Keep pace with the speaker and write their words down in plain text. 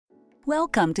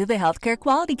Welcome to the Healthcare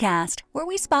Quality Cast, where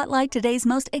we spotlight today's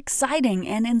most exciting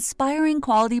and inspiring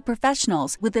quality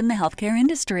professionals within the healthcare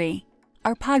industry.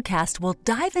 Our podcast will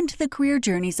dive into the career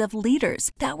journeys of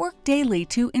leaders that work daily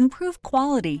to improve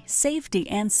quality, safety,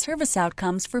 and service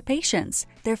outcomes for patients,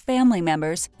 their family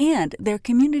members, and their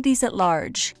communities at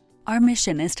large. Our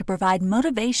mission is to provide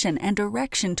motivation and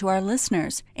direction to our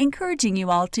listeners, encouraging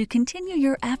you all to continue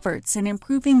your efforts in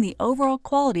improving the overall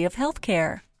quality of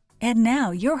healthcare. And now,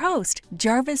 your host,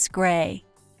 Jarvis Gray.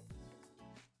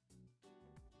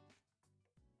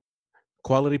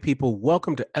 Quality people,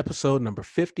 welcome to episode number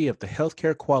 50 of the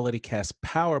Healthcare Quality Cast,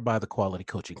 powered by the Quality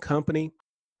Coaching Company.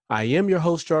 I am your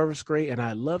host, Jarvis Gray, and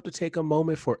I'd love to take a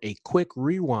moment for a quick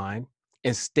rewind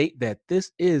and state that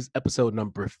this is episode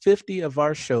number 50 of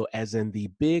our show, as in the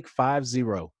big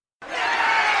 50.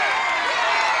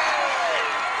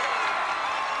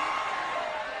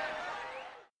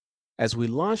 As we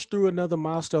launch through another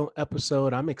milestone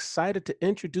episode, I'm excited to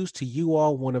introduce to you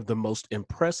all one of the most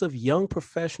impressive young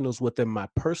professionals within my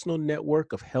personal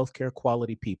network of healthcare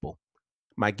quality people.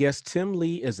 My guest, Tim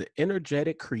Lee, is an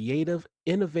energetic, creative,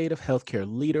 innovative healthcare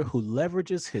leader who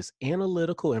leverages his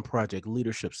analytical and project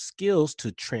leadership skills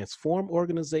to transform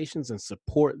organizations and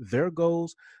support their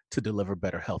goals to deliver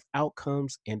better health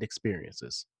outcomes and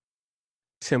experiences.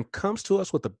 Tim comes to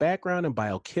us with a background in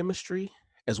biochemistry,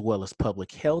 as well as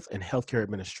public health and healthcare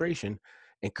administration,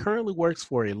 and currently works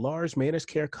for a large managed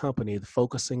care company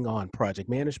focusing on project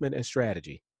management and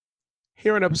strategy.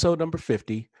 Here in episode number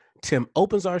 50, Tim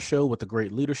opens our show with a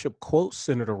great leadership quote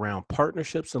centered around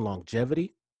partnerships and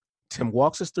longevity. Tim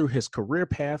walks us through his career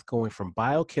path going from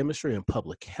biochemistry and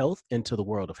public health into the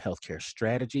world of healthcare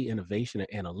strategy, innovation,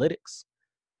 and analytics.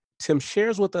 Tim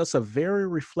shares with us a very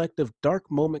reflective,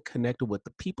 dark moment connected with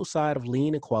the people side of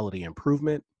lean and quality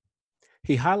improvement.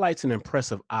 He highlights an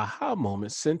impressive aha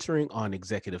moment centering on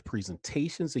executive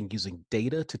presentations and using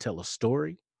data to tell a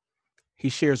story. He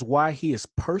shares why he is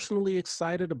personally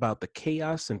excited about the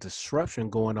chaos and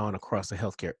disruption going on across the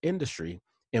healthcare industry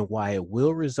and why it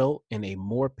will result in a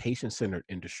more patient-centered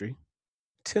industry.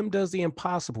 Tim does the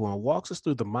impossible and walks us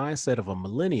through the mindset of a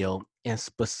millennial and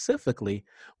specifically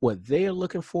what they are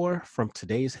looking for from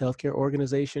today's healthcare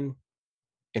organization.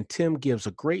 And Tim gives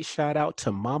a great shout out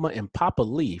to Mama and Papa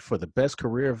Lee for the best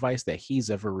career advice that he's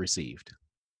ever received.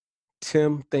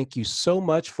 Tim, thank you so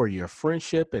much for your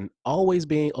friendship and always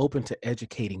being open to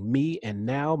educating me and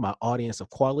now my audience of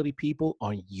quality people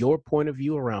on your point of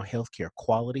view around healthcare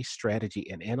quality,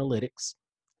 strategy, and analytics.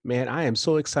 Man, I am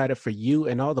so excited for you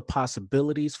and all the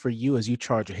possibilities for you as you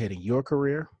charge ahead in your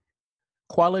career.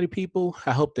 Quality people,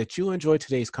 I hope that you enjoy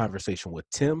today's conversation with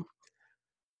Tim.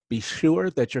 Be sure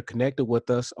that you're connected with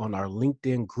us on our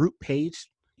LinkedIn group page.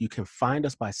 You can find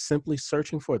us by simply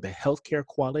searching for the Healthcare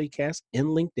Quality Cast in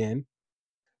LinkedIn.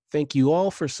 Thank you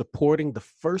all for supporting the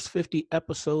first 50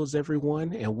 episodes,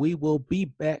 everyone, and we will be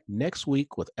back next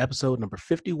week with episode number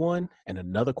 51 and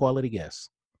another quality guest.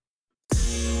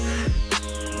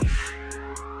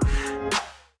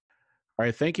 All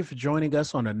right, thank you for joining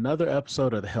us on another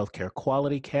episode of the Healthcare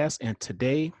Quality Cast, and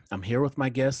today I'm here with my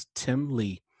guest, Tim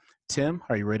Lee. Tim,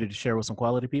 are you ready to share with some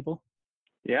quality people?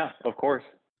 Yeah, of course.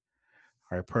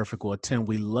 All right, perfect. Well, Tim,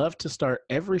 we love to start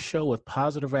every show with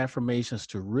positive affirmations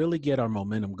to really get our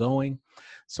momentum going.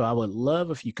 So I would love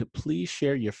if you could please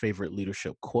share your favorite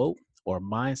leadership quote or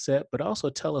mindset, but also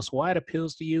tell us why it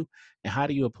appeals to you and how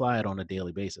do you apply it on a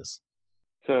daily basis?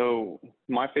 So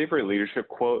my favorite leadership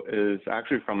quote is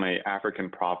actually from an African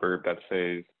proverb that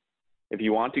says, if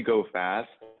you want to go fast,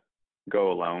 go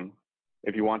alone.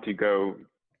 If you want to go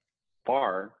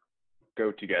far,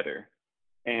 go together.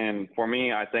 And for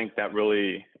me, I think that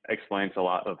really explains a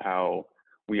lot of how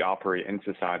we operate in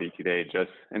society today,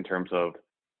 just in terms of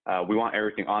we want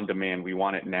everything on demand. We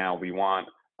want it now. We want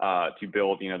to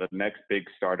build, the next big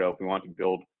startup. We want to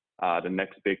build the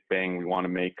next big thing. We want to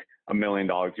make $1 million.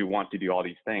 We want to do all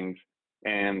these things.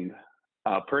 And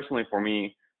personally, for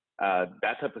me,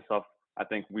 that type of stuff, I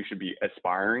think we should be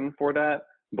aspiring for that,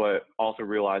 but also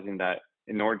realizing that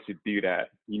in order to do that,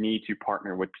 you need to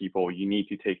partner with people. You need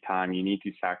to take time. You need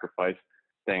to sacrifice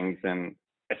things. And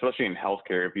especially in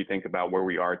healthcare, if you think about where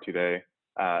we are today,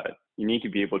 you need to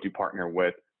be able to partner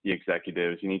with the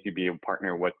executives. You need to be able to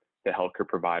partner with the healthcare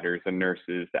providers, the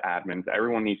nurses, the admins.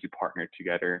 Everyone needs to partner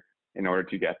together in order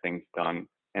to get things done.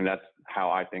 And that's how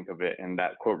I think of it. And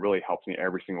that quote really helps me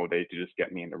every single day to just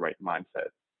get me in the right mindset.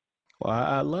 Well,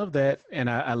 I love that. And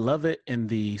I love it in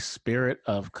the spirit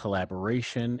of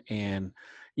collaboration. And,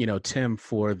 Tim,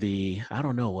 for the,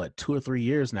 2 or 3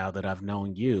 years now that I've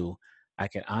known you, I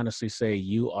can honestly say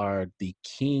you are the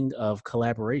king of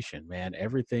collaboration, man.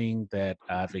 Everything that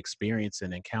I've experienced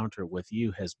and encountered with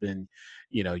you has been,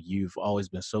 you've always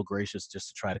been so gracious just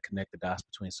to try to connect the dots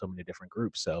between so many different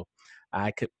groups. So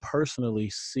I could personally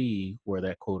see where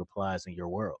that quote applies in your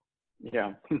world.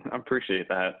 Yeah, I appreciate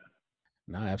that.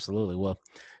 No, absolutely. Well,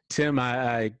 Tim,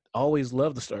 I always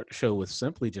love to start the show with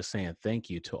simply just saying thank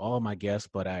you to all my guests,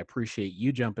 but I appreciate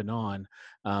you jumping on.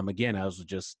 Again,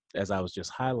 as I was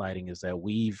just highlighting, is that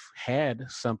we've had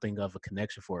something of a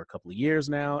connection for a couple of years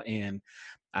now, and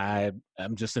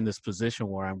I'm just in this position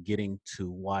where I'm getting to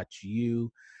watch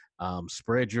you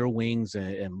spread your wings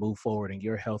and move forward in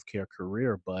your healthcare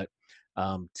career. But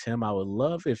Tim, I would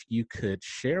love if you could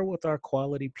share with our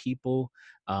quality people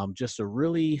just a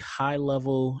really high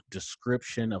level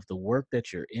description of the work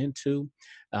that you're into.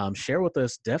 Share with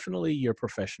us definitely your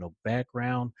professional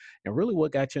background and really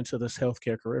what got you into this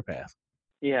healthcare career path.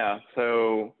 Yeah,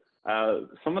 so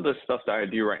some of the stuff that I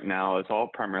do right now is all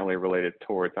primarily related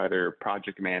towards either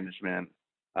project management,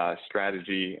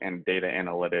 strategy, and data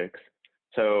analytics.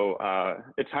 So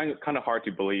it's kind of hard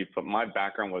to believe, but my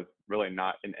background was really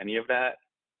not in any of that.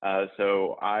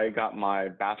 So I got my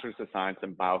bachelor's of science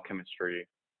in biochemistry,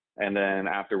 and then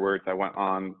afterwards I went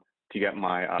on to get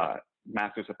my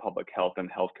master's of public health and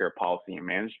healthcare policy and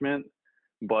management.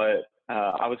 But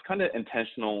I was kind of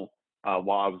intentional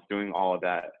while I was doing all of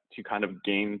that to kind of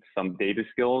gain some data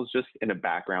skills just in the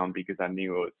background because I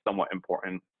knew it was somewhat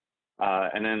important.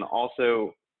 And then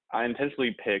also, I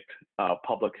intentionally picked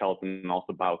public health and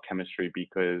also biochemistry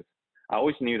because I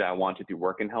always knew that I wanted to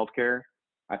work in healthcare.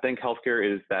 I think healthcare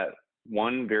is that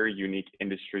one very unique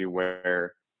industry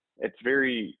where it's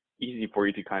very easy for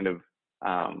you to kind of,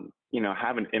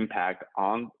 have an impact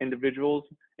on individuals,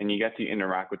 and you get to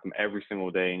interact with them every single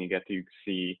day, and you get to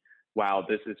see, wow,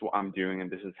 this is what I'm doing,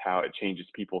 and this is how it changes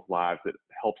people's lives. It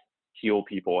helps heal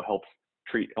people, it helps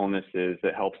treat illnesses,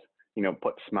 it helps,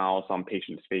 put smiles on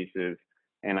patients' faces.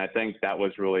 And I think that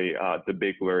was really the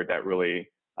big lure that really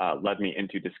led me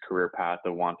into this career path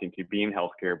of wanting to be in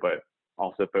healthcare, but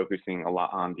also focusing a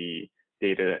lot on the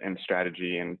data and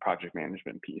strategy and project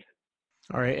management piece.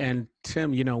 All right. And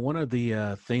Tim, one of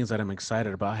the things that I'm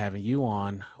excited about having you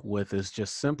on with is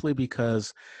just simply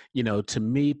because, to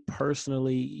me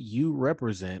personally, you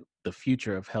represent the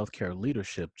future of healthcare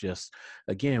leadership. Just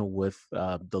again, with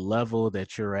the level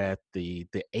that you're at, the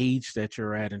age that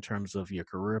you're at in terms of your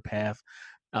career path.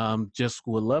 Just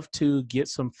would love to get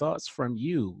some thoughts from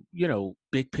you.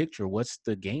 Big picture, what's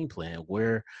the game plan?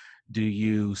 Where do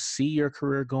you see your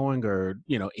career going, or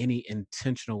any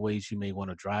intentional ways you may want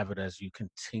to drive it as you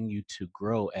continue to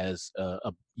grow as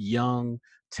a young,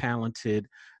 talented,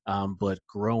 but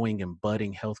growing and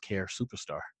budding healthcare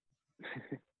superstar?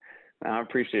 I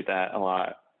appreciate that a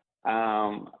lot.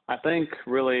 I think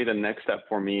really the next step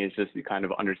for me is just to kind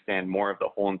of understand more of the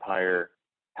whole entire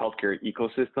healthcare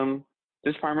ecosystem,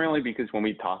 just primarily because when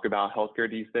we talk about healthcare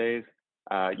these days,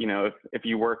 if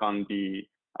you work on the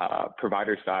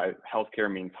provider side,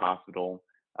 healthcare means hospital.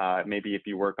 Maybe if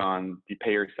you work on the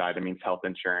payer side, it means health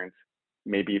insurance.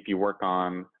 Maybe if you work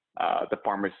on the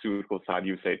pharmaceutical side,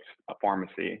 you would say it's a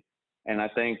pharmacy. And I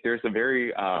think there's a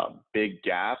very big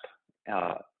gap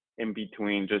in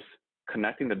between just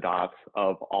connecting the dots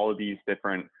of all of these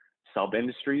different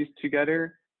sub-industries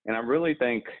together. And I really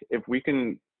think if we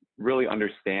can really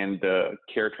understand the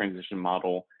care transition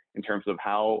model in terms of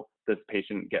how does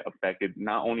patient get affected,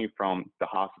 not only from the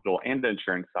hospital and the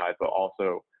insurance side, but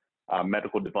also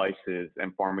medical devices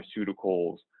and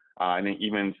pharmaceuticals, and then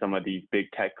even some of these big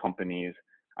tech companies.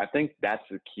 I think that's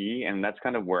the key, and that's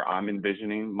kind of where I'm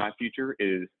envisioning my future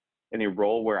is in a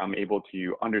role where I'm able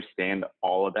to understand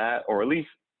all of that, or at least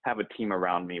have a team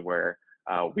around me where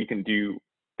we can do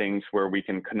things where we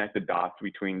can connect the dots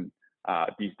between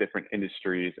these different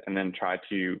industries and then try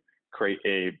to create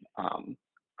a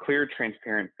clear,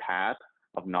 transparent path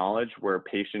of knowledge where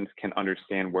patients can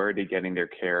understand where they're getting their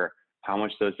care, how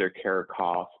much does their care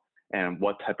cost, and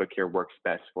what type of care works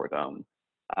best for them.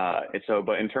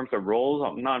 But in terms of roles,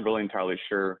 I'm not really entirely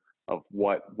sure of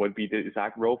what would be the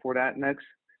exact role for that next,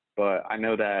 but I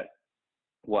know that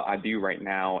what I do right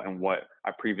now and what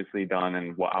I've previously done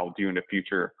and what I'll do in the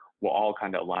future will all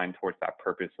kind of align towards that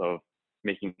purpose of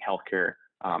making healthcare,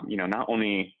 not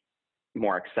only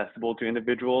more accessible to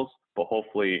individuals, but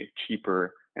hopefully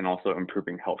cheaper and also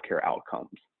improving healthcare outcomes.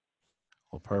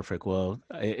 Well, perfect. Well,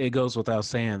 it goes without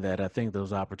saying that I think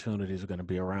those opportunities are going to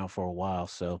be around for a while.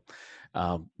 So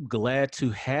glad to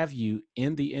have you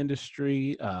in the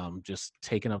industry, just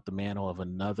taking up the mantle of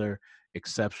another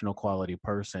exceptional quality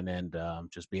person and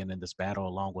just being in this battle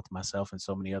along with myself and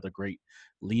so many other great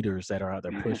leaders that are out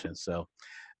there pushing. So,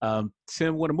 Tim, I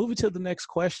want to move you to the next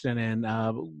question. And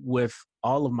with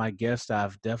all of my guests,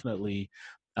 I've definitely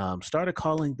started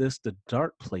calling this the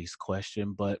dark place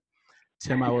question, but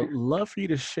Tim, I would love for you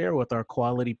to share with our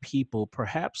quality people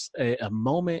perhaps a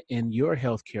moment in your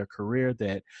healthcare career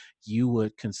that you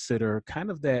would consider kind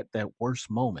of that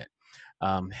worst moment.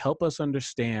 Help us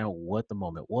understand what the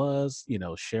moment was.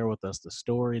 Share with us the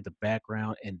story, the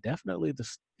background, and definitely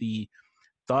the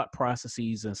thought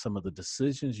processes and some of the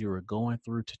decisions you were going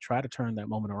through to try to turn that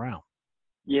moment around.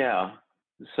 Yeah.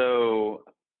 So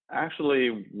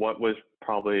actually,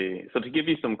 so to give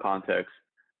you some context,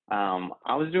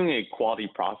 I was doing a quality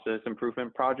process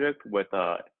improvement project with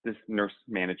this nurse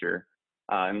manager.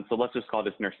 And so let's just call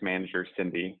this nurse manager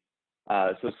Cindy.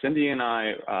 So Cindy and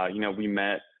I, we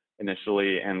met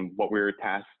initially, and what we were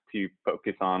tasked to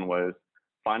focus on was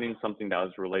finding something that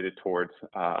was related towards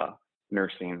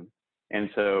nursing. And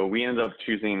so we ended up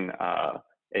choosing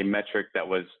a metric that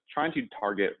was trying to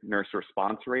target nurse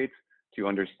response rates to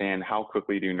understand how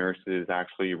quickly do nurses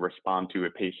actually respond to a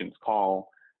patient's call,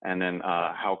 and then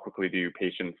how quickly do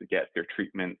patients get their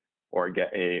treatment or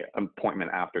get an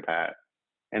appointment after that.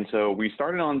 And so we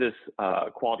started on this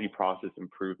quality process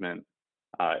improvement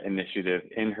initiative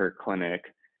in her clinic,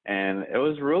 and it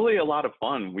was really a lot of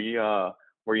fun. We were,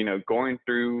 going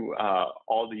through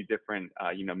all the different,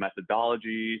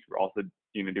 methodologies. We're also,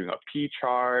 doing a P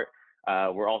chart.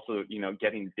 We're also,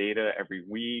 getting data every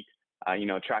week,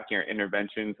 tracking our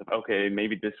interventions of, okay,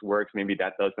 maybe this works, maybe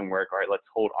that doesn't work. All right, let's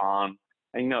hold on.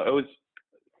 And, it was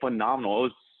phenomenal. It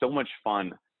was so much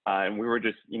fun. And we were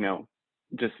just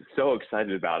so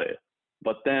excited about it.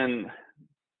 But then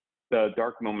the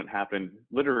dark moment happened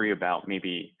literally about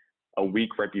maybe a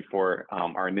week right before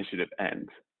our initiative ends.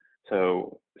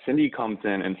 So Cindy comes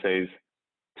in and says,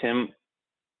 Tim,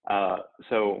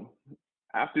 so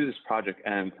after this project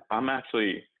ends, I'm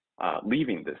actually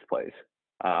leaving this place.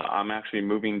 I'm actually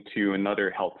moving to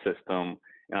another health system,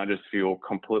 and I just feel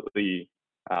completely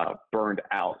burned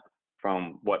out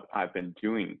from what I've been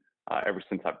doing ever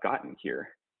since I've gotten here.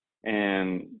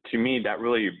 And to me, that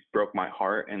really broke my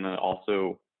heart. And then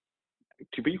also,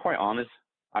 to be quite honest,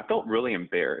 I felt really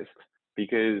embarrassed,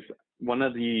 because one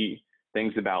of the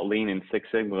things about Lean and Six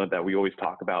Sigma that we always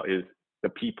talk about is the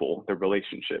people, the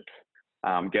relationships,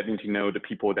 getting to know the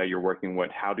people that you're working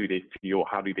with. How do they feel?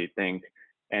 How do they think?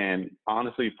 And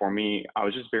honestly, for me, I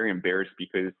was just very embarrassed,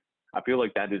 because I feel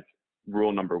like that is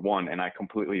rule number one. And I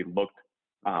completely looked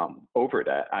over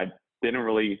that. I didn't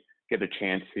really get a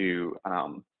chance to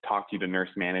talk to the nurse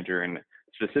manager and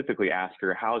specifically ask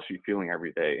her how is she feeling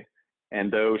every day. And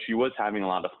though she was having a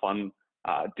lot of fun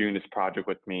doing this project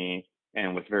with me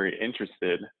and was very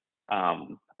interested,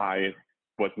 I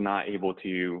was not able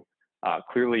to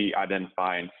clearly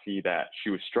identify and see that she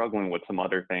was struggling with some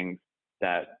other things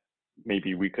that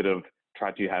maybe we could have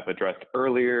tried to have addressed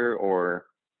earlier, or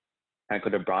I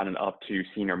could have brought it up to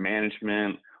senior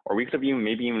management, or we could have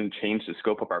maybe even changed the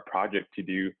scope of our project to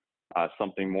do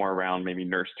something more around maybe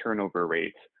nurse turnover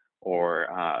rates, or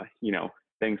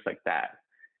things like that.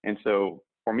 And so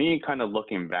for me, kind of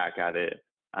looking back at it,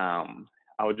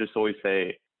 I would just always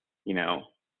say,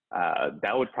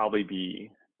 that would probably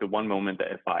be the one moment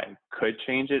that if I could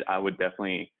change it, I would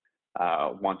definitely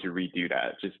want to redo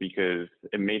that, just because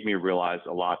it made me realize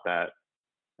a lot that,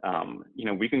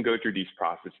 we can go through these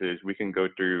processes, we can go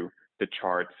through the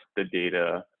charts, the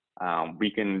data, we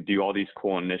can do all these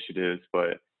cool initiatives,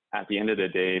 but at the end of the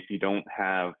day, if you don't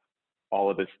have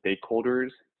all of the stakeholders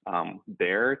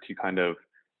there to kind of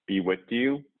be with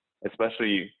you,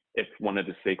 especially if one of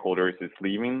the stakeholders is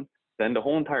leaving, then the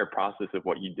whole entire process of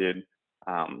what you did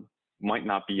might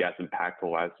not be as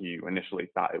impactful as you initially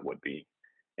thought it would be.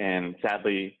 And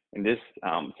sadly, in this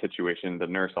situation, the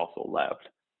nurse also left.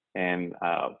 And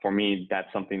for me, that's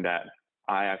something that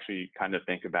I actually kind of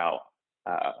think about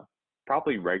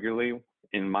probably regularly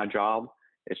in my job.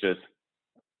 It's just,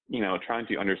 trying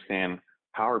to understand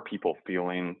how are people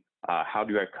feeling, how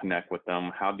do I connect with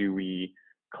them, how do we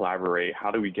collaborate,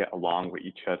 how do we get along with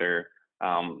each other,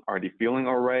 are they feeling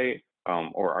all right,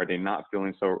 or are they not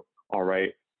feeling so all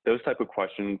right? Those type of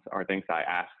questions are things I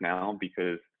ask now,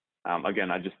 because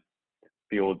again, I just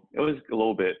feel it was a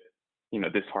little bit,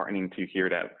 disheartening to hear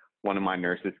that one of my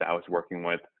nurses that I was working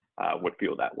with would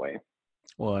feel that way.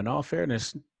 Well, in all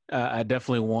fairness, I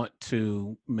definitely want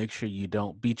to make sure you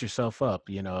don't beat yourself up.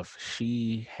 You know, if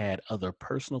she had other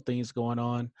personal things going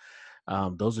on,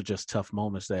 those are just tough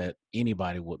moments that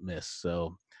anybody would miss.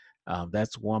 So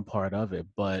that's one part of it.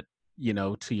 But, you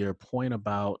know, to your point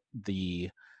about the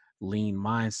lean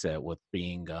mindset with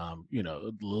being,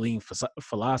 lean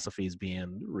philosophies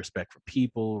being respect for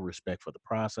people, respect for the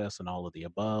process, and all of the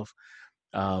above.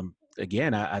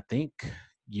 Again, I think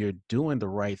you're doing the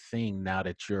right thing now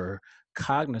that you're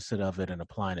cognizant of it and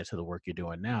applying it to the work you're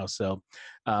doing now. So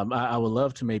I would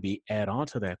love to maybe add on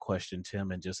to that question,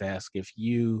 Tim, and just ask if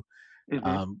you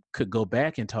Hmm. could go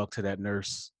back and talk to that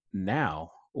nurse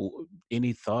now.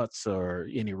 Any thoughts or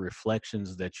any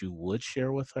reflections that you would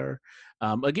share with her?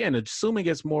 Again, assuming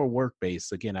it's more work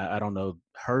based. Again, I don't know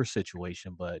her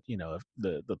situation, but you know, if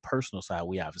the personal side,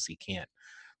 we obviously can't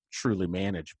truly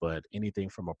manage. But anything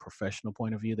from a professional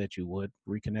point of view that you would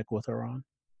reconnect with her on?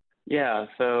 Yeah,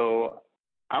 so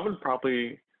I would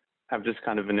probably have just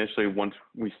kind of initially, once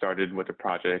we started with the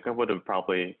project, I would have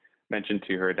probably mentioned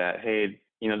to her that, hey,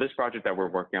 this project that we're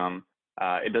working on,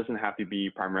 it doesn't have to be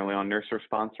primarily on nurse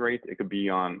response rates. It could be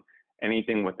on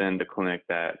anything within the clinic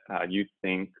that you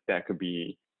think that could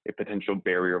be a potential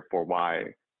barrier for why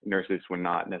nurses would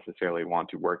not necessarily want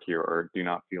to work here or do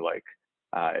not feel like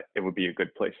it would be a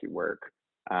good place to work.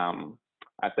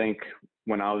 I think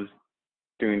when I was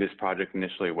doing this project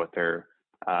initially with her,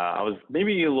 I was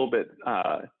maybe a little bit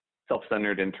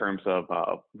self-centered in terms of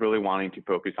really wanting to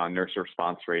focus on nurse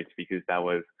response rates because that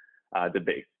was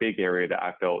the big area that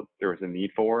I felt there was a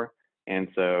need for. And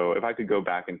so if I could go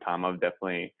back in time, I would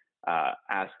definitely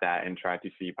ask that and try to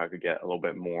see if I could get a little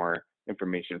bit more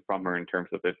information from her in terms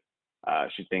of if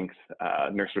she thinks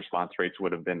nurse response rates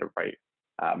would have been the right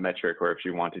metric, or if she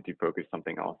wanted to focus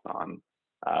something else on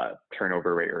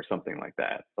turnover rate or something like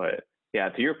that. But yeah,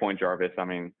 to your point, Jarvis, I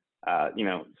mean,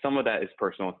 some of that is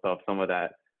personal stuff, some of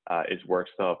that is work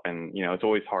stuff, and it's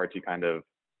always hard to kind of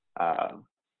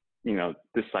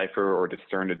decipher or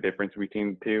discern the difference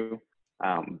between the two.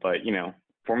 But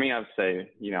for me, I'd say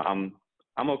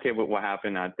I'm okay with what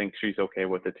happened. I think she's okay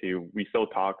with it too. We still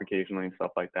talk occasionally and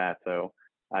stuff like that. So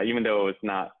even though it's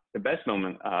not the best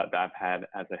moment that I've had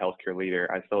as a healthcare leader,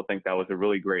 I still think that was a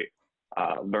really great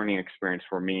learning experience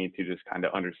for me to just kind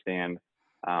of understand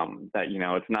that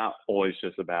it's not always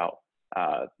just about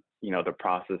the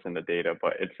process and the data,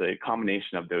 but it's a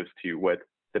combination of those two with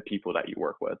the people that you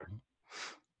work with.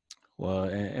 Well,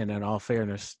 and in all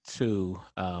fairness to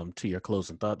your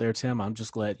closing thought there, Tim, I'm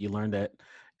just glad you learned that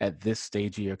at this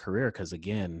stage of your career. Because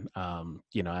again,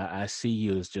 I see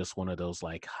you as just one of those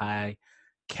like high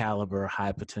caliber,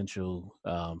 high potential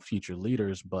future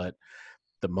leaders, but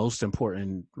the most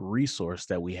important resource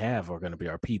that we have are going to be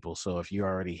our people. So if you're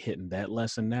already hitting that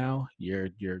lesson now, you're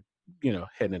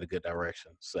heading in a good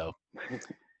direction. So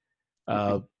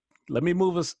let me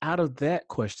move us out of that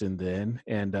question then,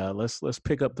 and let's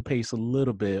pick up the pace a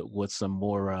little bit with some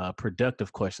more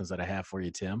productive questions that I have for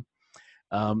you, Tim.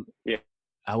 Yeah.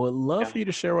 I would love for you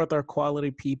to share with our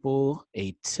quality people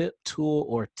a tip, tool,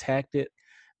 or tactic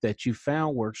that you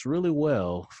found works really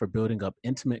well for building up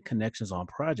intimate connections on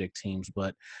project teams,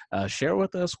 but share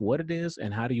with us what it is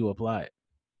and how do you apply it?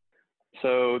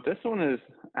 So this one is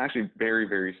actually very,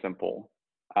 very simple.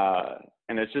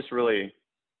 And it's just really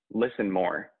listen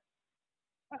more.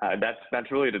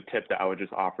 That's really the tip that I would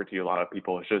just offer to a lot of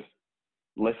people is just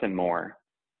listen more.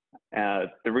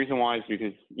 The reason why is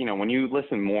because, when you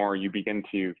listen more, you begin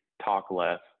to talk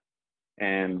less.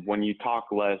 And when you talk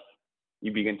less,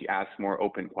 you begin to ask more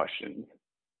open questions.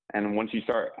 And once you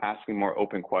start asking more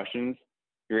open questions,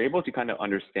 you're able to kind of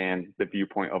understand the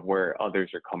viewpoint of where others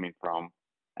are coming from.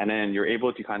 And then you're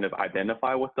able to kind of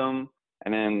identify with them.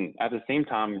 And then at the same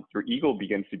time, your ego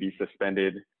begins to be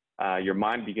suspended. Your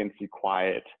mind begins to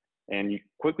quiet, and you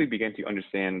quickly begin to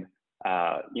understand,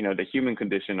 the human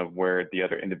condition of where the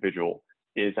other individual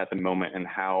is at the moment and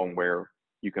how and where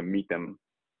you can meet them.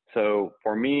 So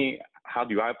for me, how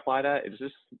do I apply that? It's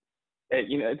just,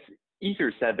 it's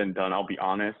easier said than done. I'll be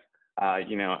honest. I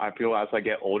feel as I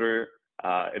get older,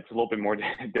 it's a little bit more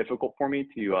difficult for me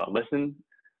to listen.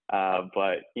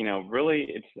 But really,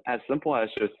 it's as simple as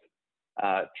just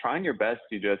trying your best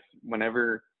to just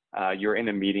whenever you're in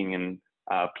a meeting and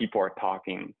people are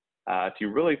talking, to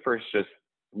really first just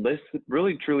listen,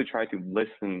 really truly try to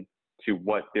listen to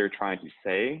what they're trying to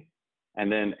say,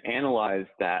 and then analyze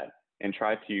that and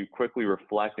try to quickly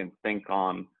reflect and think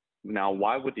on, now,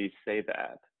 why would they say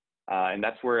that? And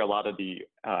that's where a lot of the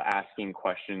asking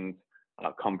questions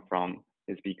come from,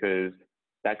 is because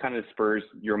that kind of spurs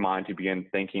your mind to begin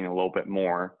thinking a little bit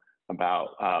more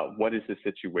about what is the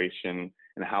situation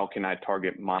and how can I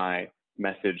target my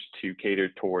message to cater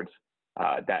towards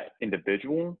that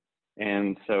individual.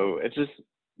 And so it's just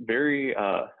very,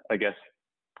 I guess,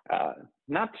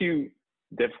 not too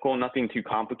difficult, nothing too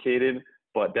complicated,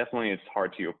 but definitely it's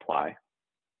hard to apply.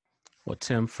 Well,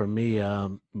 Tim, for me,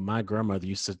 my grandmother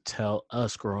used to tell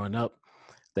us growing up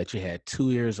that you had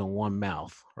two ears and one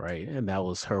mouth, right? And that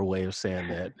was her way of saying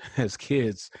that as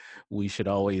kids, we should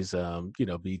always,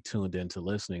 be tuned into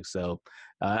listening. So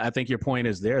I think your point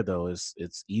is there, though, is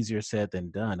it's easier said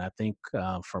than done. I think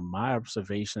from my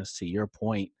observations to your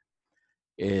point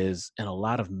is in a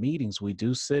lot of meetings we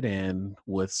do sit in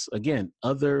with, again,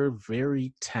 other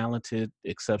very talented,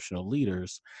 exceptional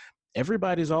leaders.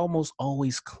 Everybody's almost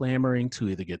always clamoring to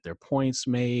either get their points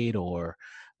made or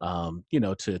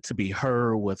to be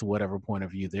heard with whatever point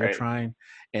of view they're Right. trying.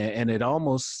 And it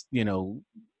almost,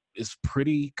 is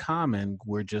pretty common.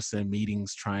 We're just in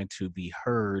meetings trying to be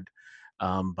heard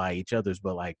by each other's,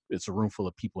 but like it's a room full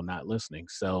of people not listening.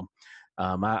 So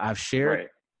I've shared Right.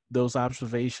 those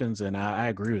observations, and I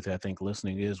agree with it. I think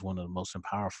listening is one of the most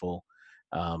powerful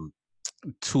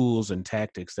tools and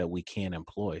tactics that we can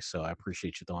employ. So I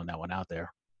appreciate you throwing that one out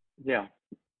there. Yeah,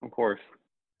 of course.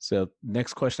 So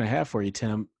next question I have for you,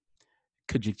 Tim,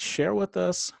 could you share with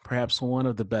us perhaps one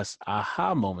of the best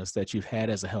aha moments that you've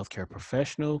had as a healthcare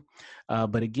professional?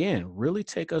 But again, really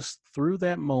take us through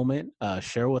that moment.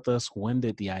 Share with us, when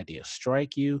did the idea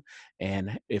strike you?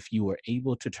 And if you were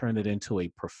able to turn it into a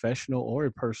professional or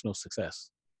a personal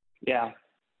success? Yeah.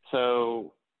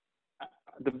 So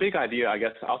the big idea, I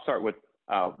guess I'll start with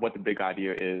what the big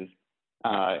idea is.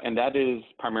 And that is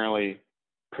primarily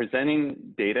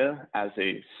presenting data as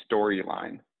a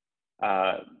storyline.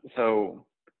 So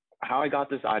how I got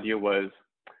this idea was,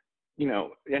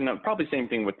 and probably same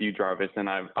thing with you, Jarvis, and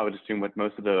I would assume with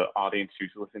most of the audience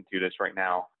who's listening to this right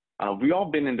now, we all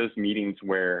been in those meetings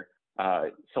where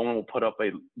someone will put up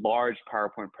a large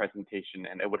PowerPoint presentation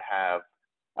and it would have,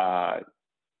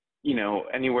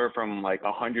 anywhere from like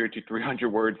 100 to 300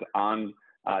 words on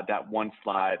that one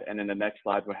slide. And then the next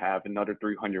slide would have another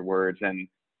 300 words. And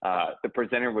the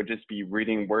presenter would just be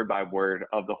reading word by word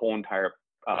of the whole entire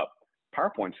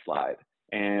PowerPoint slide.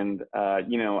 And,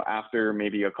 after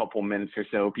maybe a couple minutes or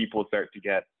so, people start to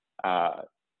get,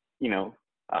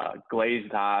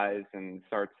 glazed eyes and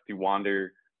starts to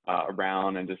wander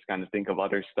around and just kind of think of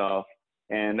other stuff.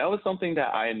 And that was something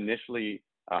that I initially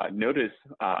noticed,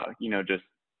 just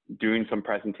doing some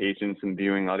presentations and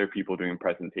viewing other people doing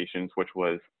presentations, which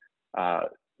was,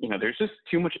 there's just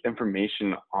too much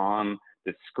information on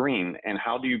the screen. And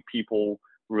how do people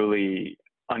really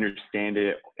understand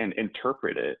it and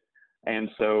interpret it? And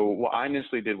so what I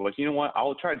initially did was,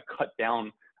 I'll try to cut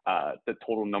down the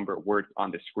total number of words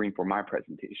on the screen for my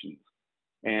presentations.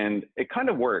 And it kind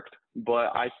of worked,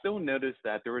 but I still noticed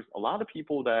that there was a lot of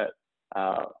people that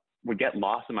would get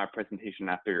lost in my presentation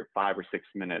after 5 or 6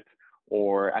 minutes,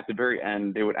 or at the very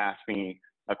end, they would ask me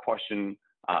a question,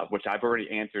 which I've already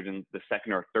answered in the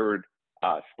second or third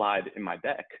slide in my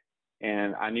deck.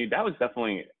 And I knew that was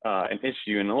definitely an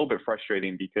issue and a little bit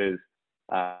frustrating because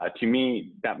to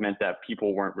me, that meant that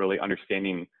people weren't really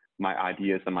understanding my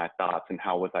ideas and my thoughts and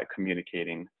how was I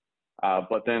communicating.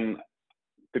 But then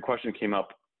the question came up,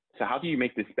 so how do you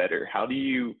make this better? How do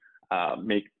you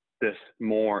make this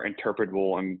more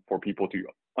interpretable and for people to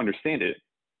understand it?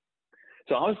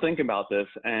 So I was thinking about this,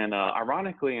 and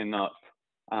ironically enough,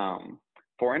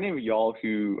 for any of y'all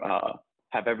who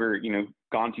have ever,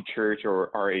 gone to church or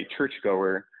are a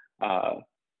churchgoer,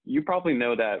 you probably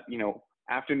know that,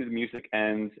 after the music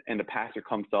ends and the pastor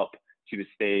comes up to the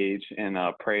stage and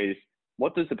prays,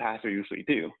 what does the pastor usually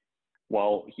do?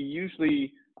 Well, he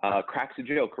usually cracks a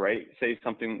joke, right? Say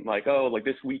something like, oh, like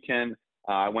this weekend,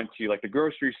 I went to like the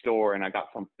grocery store and I got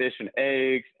some fish and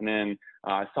eggs, and then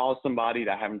I saw somebody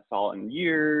that I haven't saw in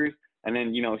years. And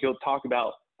then, he'll talk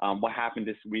about what happened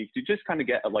this week to just kind of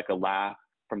get a laugh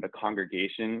from the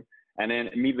congregation. And then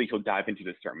immediately he'll dive into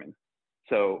the sermon.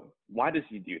 So why does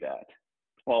he do that?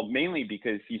 Well, mainly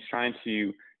because he's trying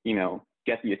to,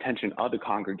 get the attention of the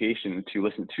congregation to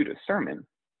listen to the sermon.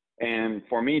 And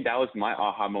for me, that was my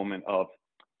aha moment of,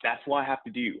 that's what I have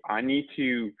to do. I need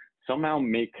to somehow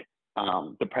make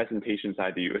the presentations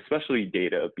I do, especially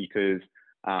data, because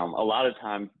a lot of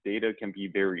times data can be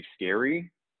very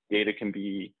scary. Data can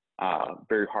be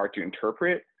very hard to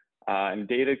interpret. And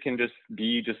data can just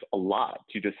be a lot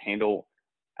to just handle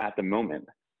at the moment.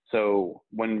 So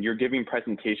when you're giving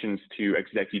presentations to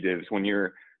executives, when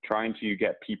you're trying to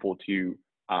get people to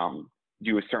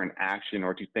do a certain action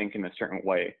or to think in a certain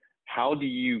way, how do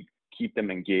you keep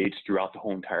them engaged throughout the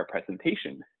whole entire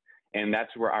presentation? And that's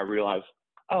where I realized,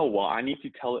 oh, well, I need to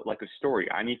tell it like a story.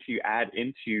 I need to add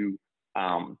into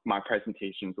my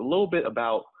presentations, a little bit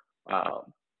about,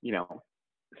 you know,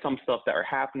 some stuff that are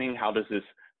happening. How does this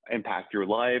impact your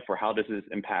life, or how does this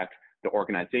impact the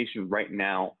organization right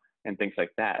now, and things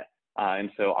like that. And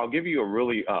so I'll give you a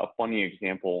really funny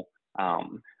example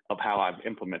of how I've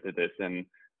implemented this. And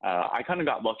I kind of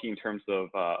got lucky in terms of,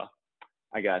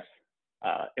 I guess,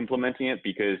 implementing it,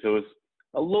 because it was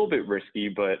a little bit risky,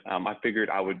 but I figured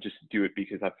I would just do it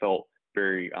because I felt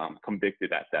very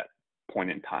convicted at that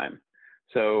point in time.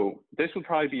 So this would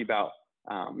probably be about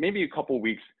maybe a couple of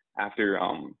weeks after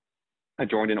I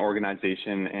joined an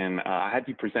organization, and I had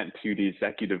to present to the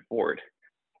executive board.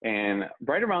 And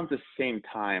right around the same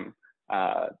time,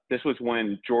 this was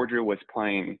when Georgia was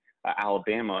playing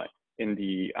Alabama in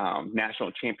the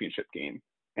national championship game.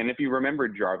 And if you remember,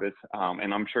 Jarvis,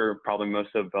 and I'm sure probably most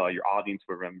of your audience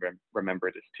will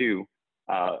remember this too,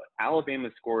 Alabama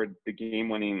scored the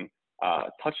game-winning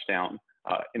touchdown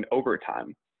in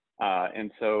overtime.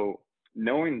 And so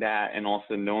knowing that, and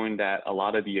also knowing that a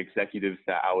lot of the executives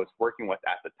that I was working with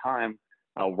at the time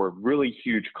were really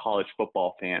huge college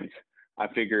football fans, I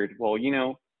figured, well, you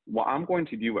know, what I'm going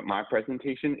to do with my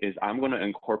presentation is I'm going to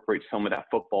incorporate some of that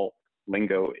football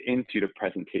lingo into the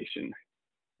presentation.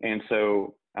 And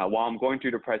so while I'm going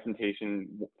through the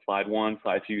presentation, slide 1,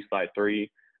 slide 2, slide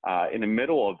 3, in the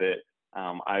middle of it,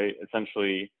 I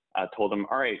essentially told them,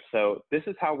 all right, so this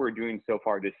is how we're doing so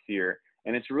far this year,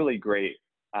 and it's really great,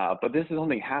 but this is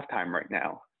only halftime right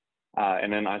now.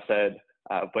 And then I said,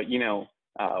 but you know,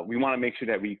 we want to make sure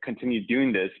that we continue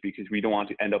doing this, because we don't want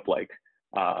to end up like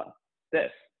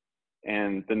this.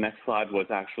 And the next slide was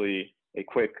actually a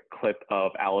quick clip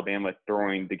of Alabama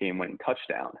throwing the game-winning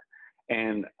touchdown.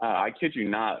 And I kid you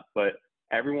not, but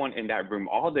everyone in that room,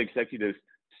 all the executives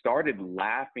started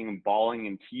laughing and bawling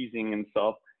and teasing and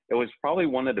stuff. It was probably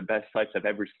one of the best sights I've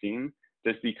ever seen,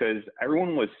 just because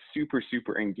everyone was super,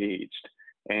 super engaged.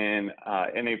 And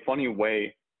in a funny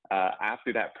way,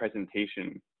 after that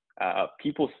presentation,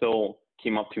 people still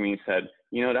came up to me and said,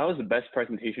 you know, that was the best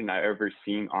presentation I've ever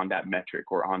seen on that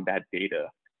metric or on that data.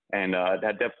 And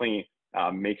that definitely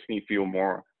makes me feel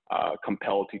more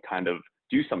compelled to kind of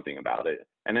do something about it.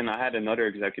 And then I had another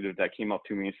executive that came up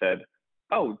to me and said,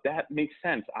 oh, that makes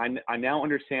sense. I now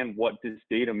understand what this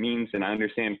data means, and I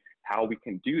understand how we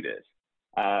can do this.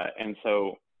 And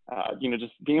so, you know,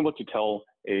 just being able to tell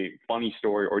a funny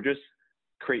story, or just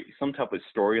create some type of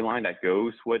storyline that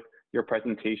goes with your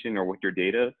presentation or with your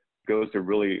data, goes a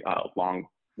really long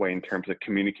way in terms of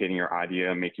communicating your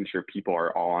idea and making sure people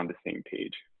are all on the same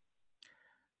page.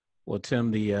 Well,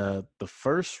 Tim, the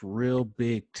first real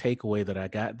big takeaway that I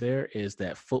got there is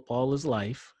that football is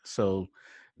life. So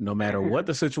no matter what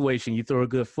the situation, you throw a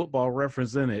good football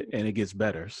reference in it and it gets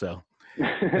better. So,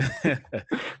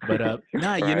 but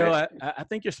Right. you know, I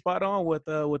think you're spot on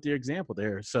with your example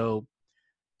there. So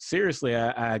seriously,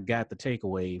 I got the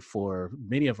takeaway for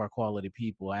many of our quality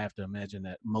people. I have to imagine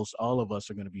that most all of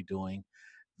us are going to be doing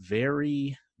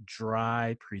very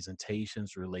dry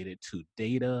presentations related to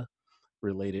data,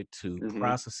 related to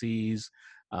processes.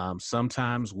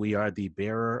 Sometimes we are the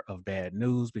bearer of bad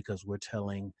news because we're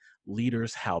telling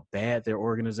leaders how bad their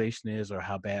organization is or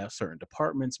how bad certain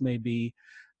departments may be.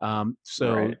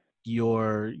 So Right.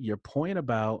 your point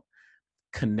about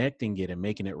connecting it and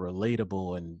making it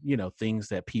relatable, and you know, things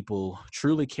that people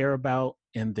truly care about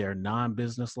in their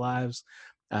non-business lives,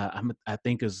 I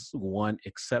think is one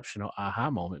exceptional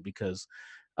aha moment, because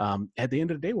at the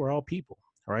end of the day, we're all people,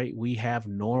 right? We have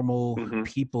normal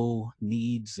people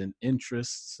needs and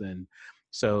interests. And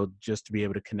so just to be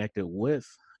able to connect it with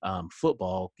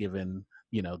football, given,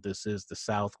 you know, this is the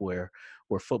South where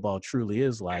football truly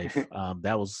is life,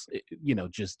 that was, you know,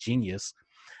 just genius.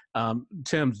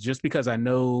 Tim, just because I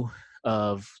know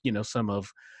of, you know, some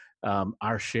of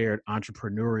our shared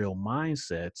entrepreneurial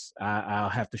mindsets, I'll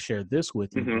have to share this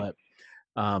with you. But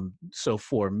so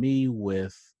for me,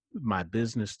 with my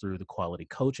business through the Quality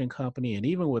Coaching Company, and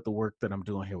even with the work that I'm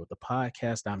doing here with the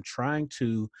podcast, I'm trying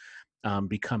to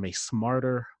become a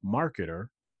smarter marketer.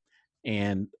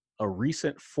 And a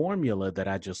recent formula that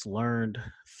I just learned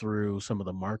through some of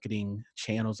the marketing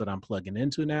channels that I'm plugging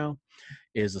into now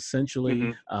is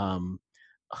essentially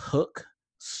hook,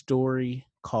 story,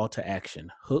 call to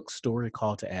action. Hook, story,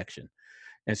 call to action.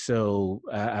 And so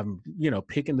I'm, you know,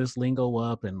 picking this lingo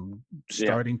up and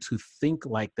starting to think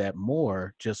like that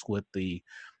more, just with the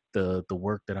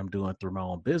work that I'm doing through my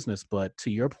own business. But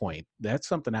to your point, that's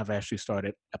something I've actually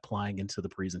started applying into the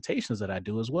presentations that I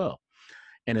do as well.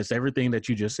 And it's everything that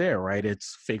you just said, right?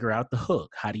 It's figure out the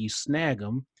hook. How do you snag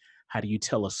them? How do you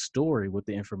tell a story with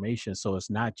the information? So it's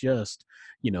not just,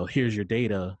 you know, here's your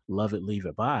data, love it, leave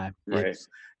it by. Right. It's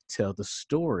tell the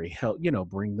story, help,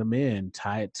 bring them in,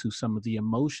 tie it to some of the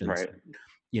emotions. Right.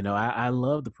 I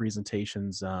love the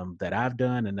presentations that I've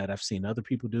done and that I've seen other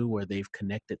people do where they've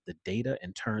connected the data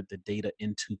and turned the data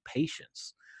into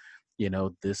patients.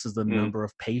 This is the Mm, number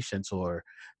of patients, or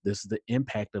this is the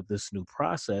impact of this new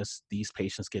process. These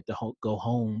patients get to go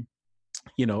home,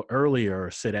 earlier,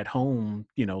 or sit at home,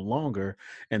 longer,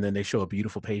 and then they show a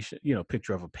beautiful patient,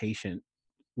 picture of a patient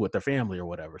with their family or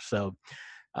whatever. So,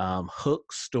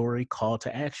 hook, story, call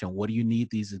to action. What do you need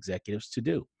these executives to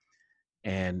do?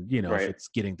 And, if right. it's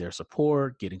getting their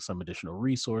support, getting some additional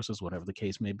resources, whatever the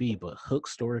case may be, but hook,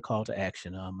 story, call to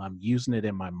action. I'm using it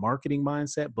in my marketing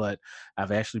mindset, but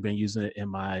I've actually been using it in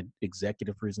my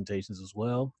executive presentations as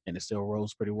well, and it still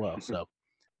rolls pretty well. So,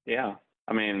 Yeah.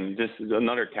 I mean, just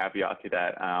another caveat to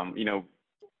that.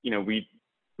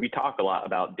 We talk a lot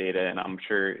about data, and I'm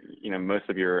sure most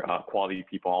of your quality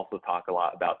people also talk a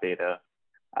lot about data.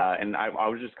 And I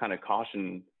was just kind of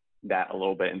caution that a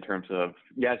little bit in terms of,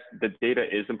 yes, the data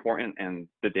is important and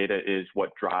the data is what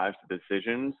drives the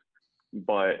decisions.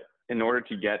 But in order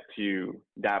to get to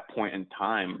that point in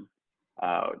time,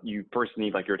 you first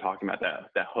need, like you're talking about,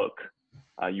 that hook.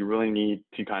 You really need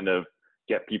to kind of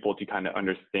get people to kind of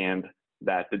understand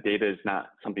that the data is not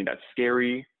something that's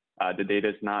scary. The data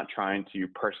is not trying to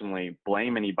personally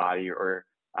blame anybody or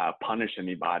punish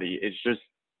anybody. It's just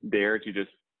there to just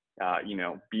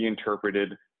be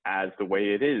interpreted as the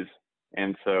way it is.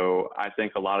 And so I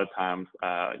think a lot of times,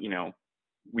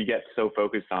 we get so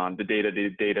focused on the data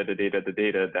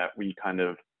that we kind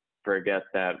of forget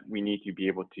that we need to be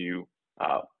able to,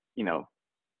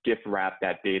 gift wrap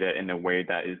that data in a way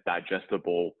that is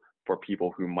digestible for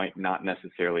people who might not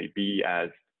necessarily be as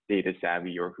data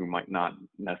savvy, or who might not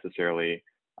necessarily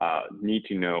need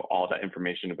to know all that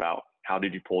information about how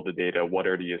did you pull the data, what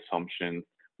are the assumptions,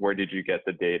 where did you get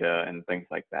the data, and things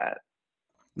like that.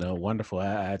 no, wonderful.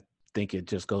 I think it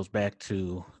just goes back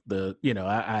to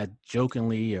I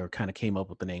jokingly or kind of came up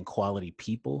with the name quality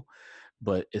people,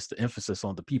 but it's the emphasis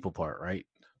on the people part, right?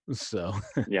 So,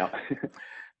 Yeah.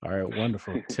 all right,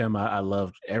 wonderful. Tim, I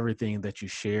loved everything that you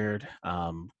shared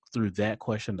through that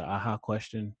question, the aha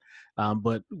question,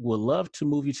 but would love to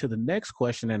move you to the next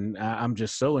question. And I'm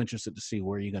just so interested to see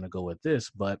where you're going to go with this.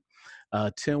 But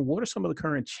Tim, what are some of the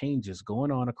current changes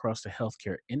going on across the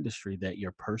healthcare industry that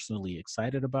you're personally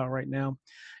excited about right now?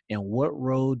 And what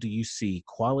role do you see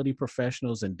quality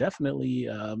professionals, and definitely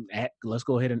let's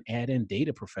go ahead and add in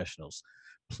data professionals,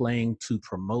 playing to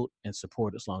promote and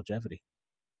support its longevity?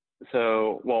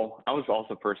 So, well, I was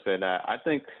also first say that I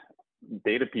think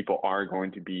data people are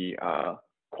going to be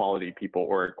quality people,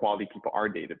 or quality people are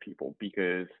data people,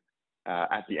 because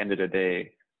at the end of the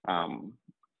day,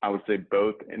 I would say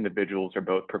both individuals or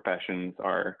both professions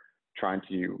are trying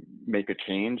to make a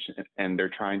change, and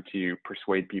they're trying to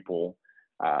persuade people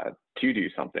to do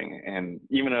something. And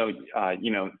even though,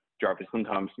 Jarvis,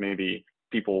 sometimes maybe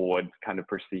people would kind of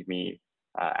perceive me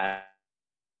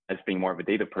as being more of a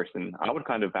data person, I would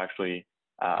kind of actually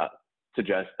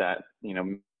suggest that,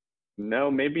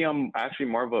 no, maybe I'm actually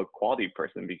more of a quality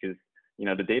person, because,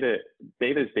 the data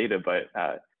is data, but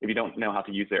if you don't know how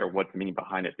to use it or what's the meaning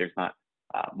behind it, there's not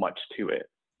much to it.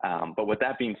 But with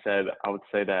that being said, I would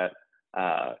say that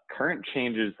current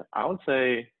changes, I would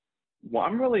say what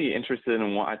I'm really interested in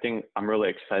and what I think I'm really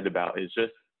excited about is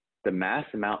just the mass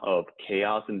amount of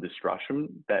chaos and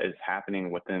destruction that is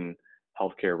happening within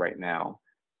healthcare right now.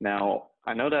 Now,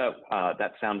 I know that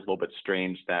that sounds a little bit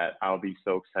strange, that I'll be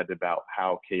so excited about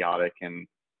how chaotic and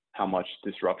how much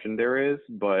disruption there is,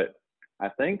 but I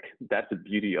think that's the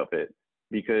beauty of it,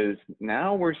 because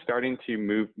now we're starting to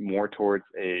move more towards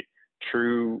a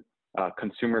true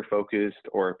consumer-focused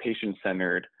or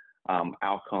patient-centered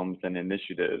outcomes and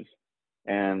initiatives.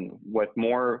 And with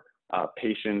more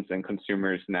patients and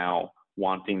consumers now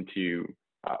wanting to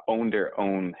own their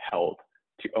own health,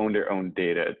 to own their own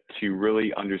data, to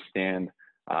really understand,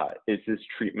 is this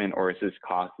treatment or is this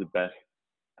cost the best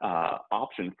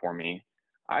option for me?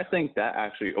 I think that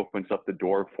actually opens up the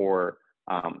door for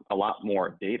a lot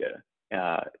more data,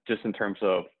 just in terms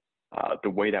of the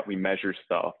way that we measure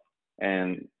stuff.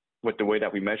 And with the way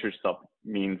that we measure stuff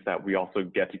means that we also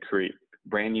get to create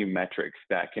brand new metrics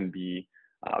that can be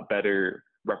better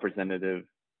representative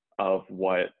of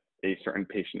what a certain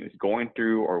patient is going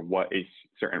through or what a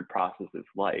certain process is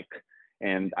like.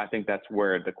 And I think that's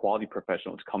where the quality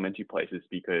professionals come into places,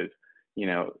 because,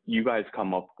 you guys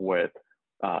come up with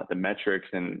the metrics,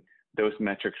 and those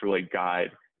metrics really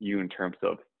guide you in terms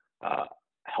of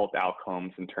health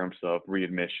outcomes, in terms of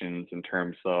readmissions, in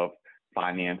terms of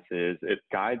finances. It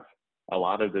guides a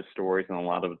lot of the stories and a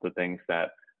lot of the things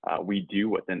that we do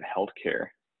within healthcare.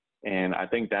 And I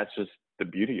think that's just the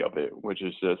beauty of it, which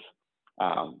is just,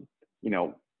 you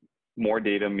know, more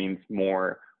data means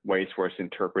more ways for us to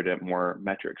interpret it, more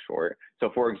metrics for it.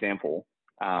 So for example,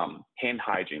 hand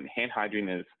hygiene. Hand hygiene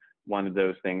is one of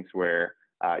those things where,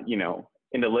 you know,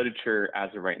 in the literature as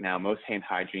of right now, most hand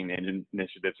hygiene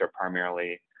initiatives are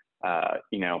primarily,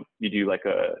 you know, you do like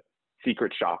a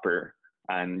secret shopper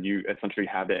and you essentially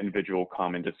have the individual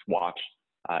come and just watch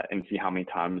and see how many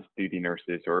times duty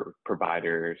nurses or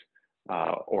providers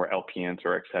or LPNs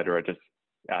or et cetera, just,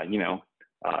 you know,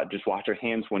 just wash their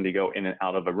hands when they go in and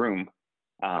out of a room.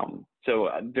 So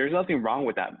there's nothing wrong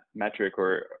with that metric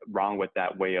or wrong with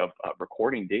that way of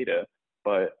recording data,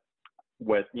 but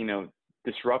with, you know,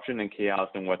 disruption and chaos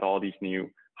and with all these new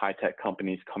high-tech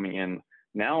companies coming in,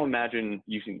 now imagine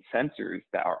using sensors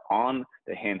that are on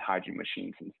the hand hygiene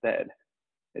machines instead.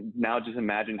 Now just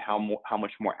imagine how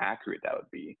much more accurate that would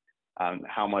be,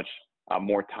 how much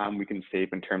more time we can save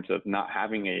in terms of not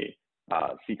having a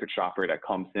secret shopper that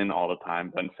comes in all the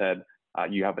time, but instead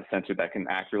you have a sensor that can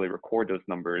accurately record those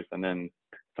numbers, and then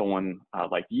someone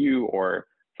like you or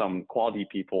some quality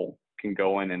people can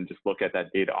go in and just look at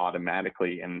that data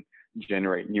automatically and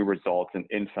generate new results and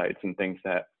insights and things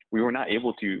that we were not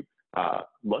able to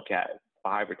look at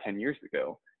 5 or 10 years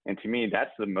ago. And to me,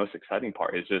 that's the most exciting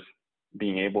part, is just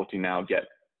being able to now get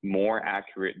more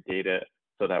accurate data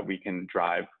so that we can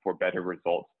drive for better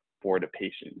results for the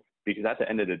patients. Because at the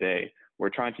end of the day, we're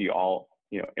trying to all,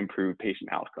 you know, improve patient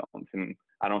outcomes. And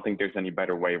I don't think there's any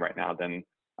better way right now than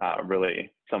really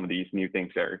some of these new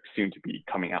things that are soon to be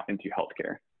coming out into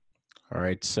healthcare. All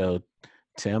right. So,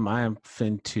 Tim, I am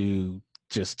fin to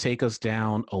just take us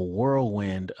down a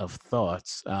whirlwind of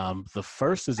thoughts. The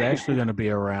first is actually going to be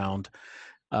around,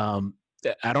 I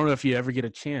don't know if you ever get a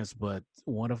chance, but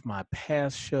one of my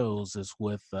past shows is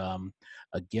with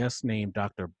a guest named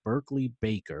Dr. Berkeley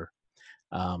Baker.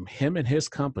 Him and his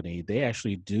company, they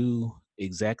actually do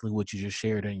exactly what you just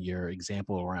shared in your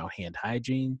example around hand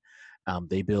hygiene.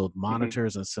 They build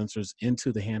monitors and sensors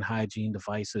into the hand hygiene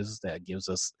devices that gives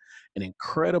us an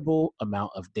incredible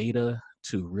amount of data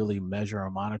to really measure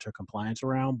and monitor compliance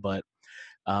around. But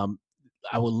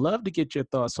I would love to get your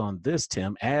thoughts on this,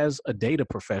 Tim, as a data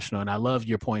professional. And I love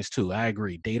your points too. I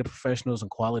agree. Data professionals and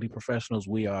quality professionals,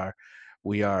 we are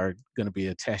going to be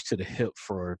attached to the hip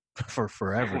for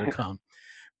forever to come.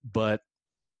 But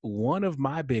one of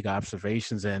my big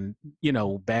observations, and, you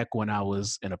know, back when I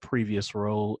was in a previous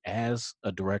role as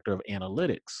a director of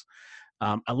analytics,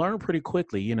 I learned pretty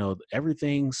quickly, you know,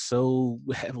 everything's so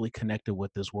heavily connected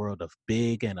with this world of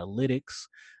big analytics,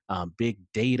 big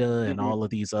data, and all of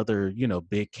these other, you know,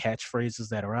 big catchphrases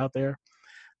that are out there.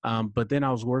 But then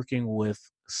I was working with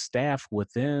staff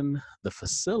within the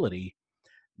facility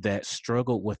that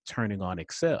struggled with turning on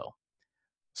Excel.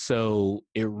 So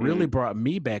it really brought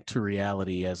me back to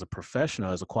reality as a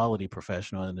professional, as a quality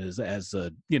professional, and as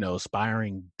a, you know,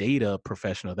 aspiring data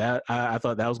professional. That I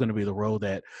thought that was going to be the role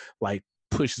that like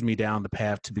pushes me down the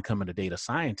path to becoming a data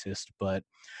scientist. But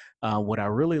what I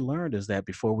really learned is that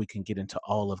before we can get into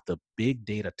all of the big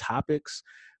data topics,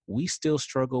 we still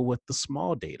struggle with the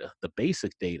small data, the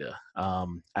basic data.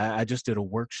 I just did a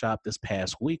workshop this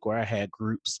past week where I had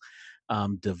groups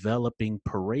developing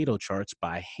Pareto charts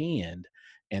by hand.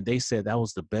 And they said that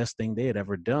was the best thing they had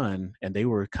ever done. And they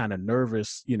were kind of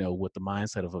nervous, you know, with the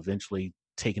mindset of eventually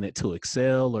taking it to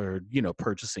Excel or, you know,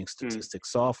 purchasing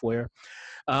statistics software.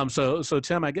 So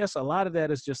Tim, I guess a lot of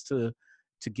that is just to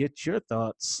get your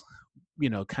thoughts, you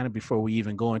know, kind of before we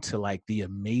even go into like the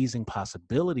amazing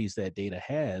possibilities that data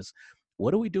has.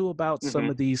 What do we do about some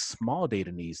of these small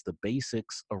data needs, the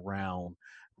basics around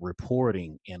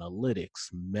reporting, analytics,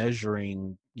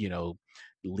 measuring, you know,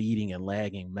 leading and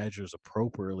lagging measures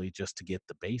appropriately just to get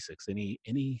the basics?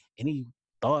 Any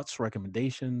thoughts,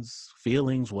 recommendations,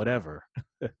 feelings, whatever?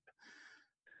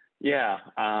 Yeah.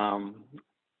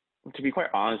 To be quite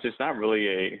honest, it's not really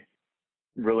a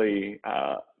really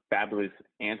fabulous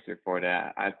answer for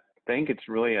that. I think it's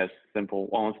really as simple.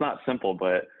 Well, it's not simple,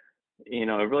 but, you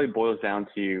know, it really boils down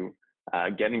to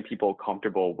getting people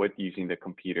comfortable with using the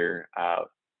computer,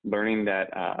 learning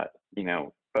that, you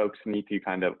know, folks need to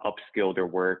kind of upskill their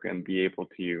work and be able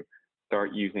to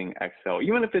start using Excel,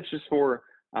 even if it's just for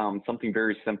something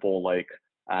very simple like,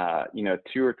 you know,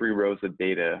 2 or 3 rows of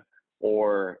data,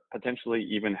 or potentially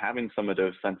even having some of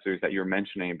those sensors that you're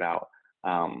mentioning about,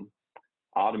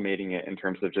 automating it in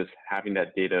terms of just having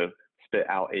that data spit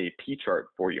out a P chart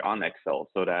for you on Excel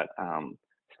so that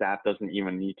staff doesn't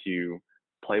even need to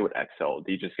play with Excel.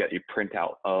 They just get a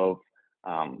printout of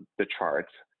the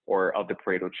charts or of the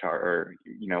Pareto chart, or,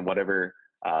 you know, whatever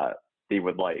they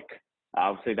would like.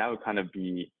 I would say that would kind of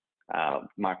be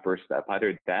my first step,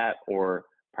 either that or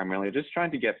primarily just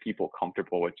trying to get people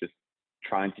comfortable with just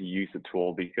trying to use the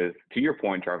tool. Because to your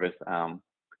point, Jarvis,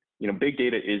 big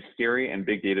data is scary and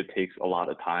big data takes a lot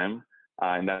of time.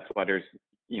 And that's why there's,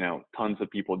 tons of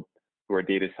people who are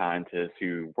data scientists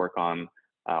who work on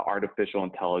artificial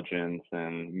intelligence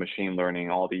and machine learning,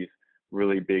 all these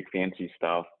really big fancy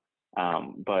stuff.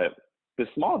 But the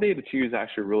small data too is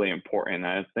actually really important.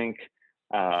 I think,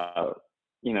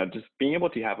 just being able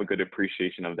to have a good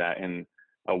appreciation of that and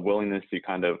a willingness to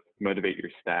kind of motivate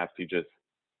your staff to just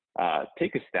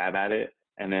take a stab at it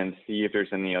and then see if there's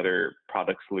any other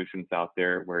product solutions out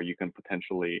there where you can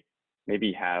potentially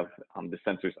maybe have the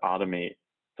sensors automate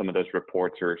some of those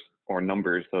reports or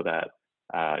numbers so that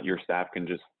your staff can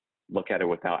just look at it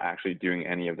without actually doing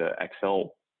any of the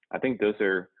Excel. I think those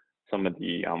are some of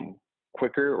the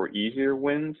quicker or easier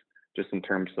wins just in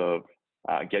terms of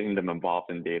getting them involved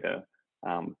in data.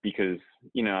 Because,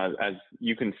 as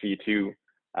you can see too,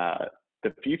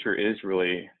 the future is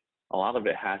really, a lot of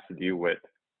it has to do with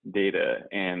data.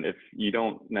 And if you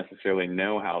don't necessarily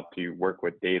know how to work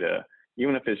with data,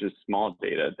 even if it's just small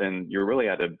data, then you're really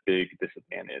at a big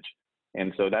disadvantage.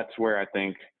 And so that's where I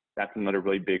think that's another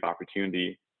really big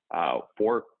opportunity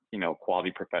for,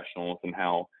 quality professionals and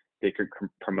how they could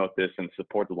promote this and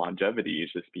support the longevity,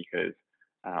 is just because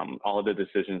all of the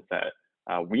decisions that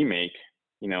we make,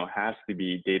 has to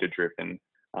be data driven.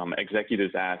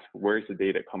 Executives ask, where's the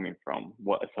data coming from?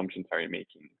 What assumptions are you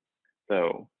making?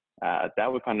 So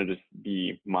that would kind of just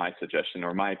be my suggestion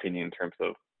or my opinion in terms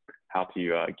of how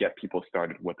to get people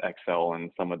started with Excel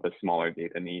and some of the smaller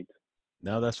data needs.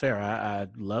 No, that's fair. I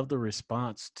love the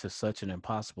response to such an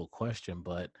impossible question,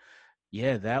 but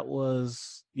yeah, that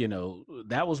was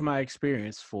my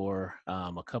experience for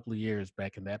a couple of years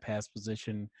back in that past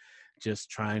position, just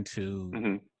trying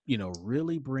to,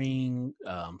 really bring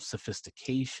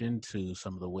sophistication to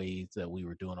some of the ways that we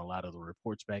were doing a lot of the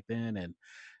reports back then. And,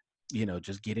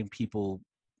 just getting people,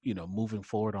 moving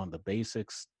forward on the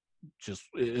basics. Just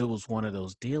it was one of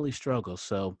those daily struggles.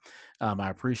 So I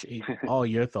appreciate all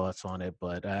your thoughts on it,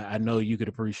 but I know you could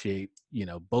appreciate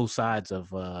both sides of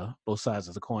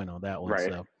the coin on that one.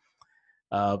 Right.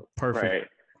 So perfect. Right.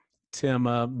 Tim,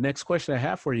 next question I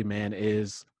have for you, man,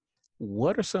 is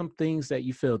what are some things that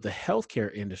you feel the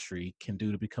healthcare industry can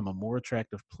do to become a more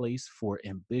attractive place for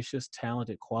ambitious,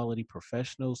 talented, quality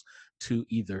professionals to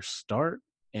either start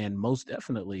and most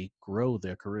definitely grow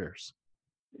their careers?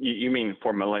 You mean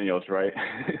for millennials, right?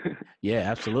 Yeah,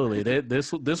 absolutely.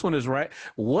 This one is right.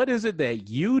 What is it that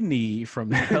you need from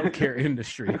the healthcare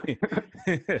industry?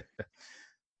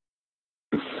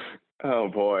 Oh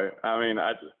boy. I mean,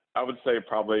 I would say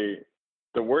probably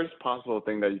the worst possible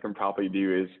thing that you can probably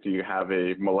do is to have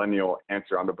a millennial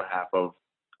answer on the behalf of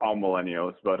all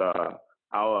millennials. But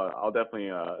I'll definitely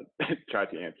try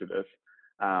to answer this.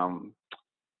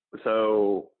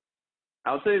 So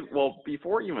I would say, well,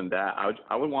 before even that,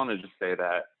 I would want to just say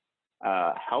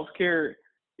that healthcare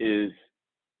is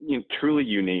truly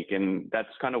unique, and that's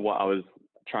kind of what I was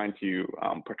trying to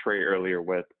portray earlier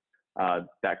with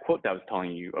that quote that I was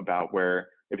telling you about, where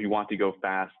if you want to go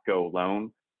fast, go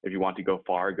alone. If you want to go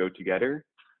far, go together.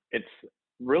 It's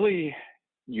really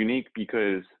unique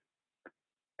because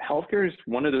healthcare is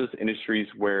one of those industries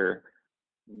where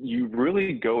you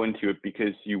really go into it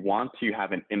because you want to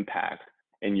have an impact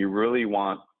and you really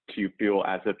want to feel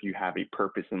as if you have a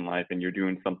purpose in life and you're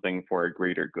doing something for a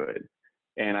greater good.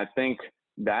 And I think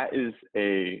that is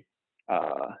a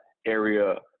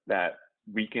area that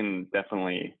we can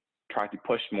definitely try to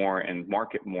push more and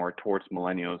market more towards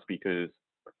millennials, because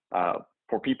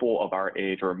for people of our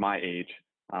age or my age,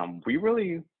 we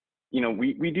really,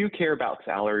 we do care about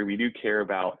salary. We do care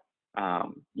about,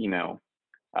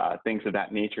 things of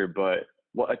that nature. But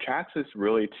what attracts us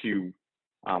really to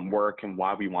work and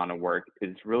why we want to work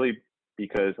is really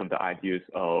because of the ideas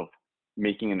of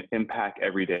making an impact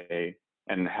every day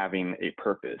and having a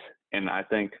purpose. And I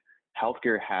think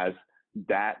healthcare has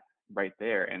that right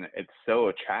there, and it's so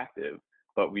attractive,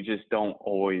 but we just don't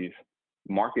always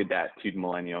market that to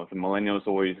millennials. And millennials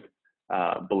always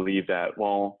believe that,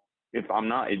 well, if I'm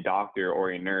not a doctor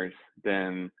or a nurse,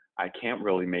 then I can't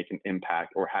really make an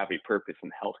impact or have a purpose in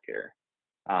healthcare.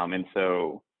 And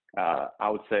so I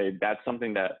would say that's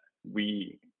something that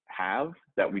we have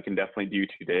that we can definitely do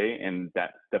today, and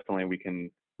that definitely we can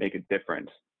make a difference.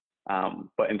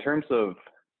 But in terms of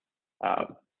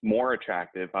more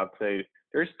attractive, I'd say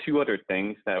there's two other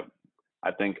things that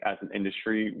I think as an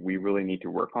industry we really need to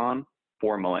work on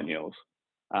for millennials.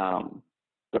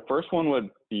 The first one would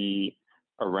be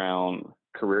around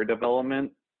career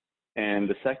development, and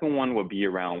the second one would be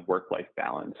around work-life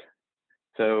balance.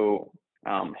 So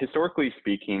historically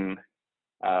speaking,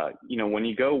 when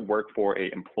you go work for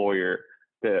a employer,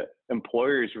 the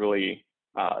employer is really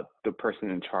the person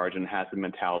in charge and has the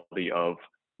mentality of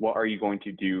what are you going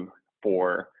to do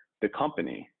for the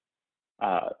company.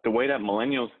 The way that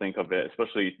millennials think of it,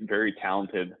 especially very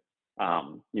talented,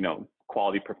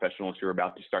 quality professionals who are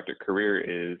about to start their career,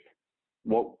 is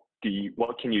what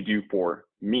can you do for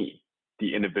me,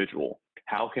 the individual?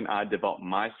 How can I develop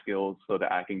my skills so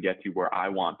that I can get to where I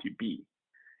want to be?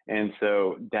 And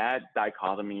so that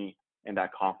dichotomy and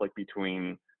that conflict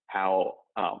between how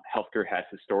healthcare has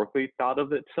historically thought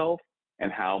of itself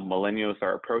and how millennials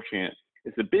are approaching it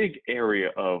is a big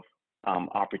area of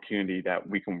opportunity that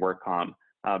we can work on.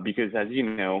 Because as you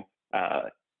know,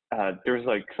 there's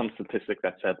like some statistic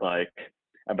that said like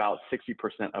about 60%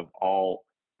 of all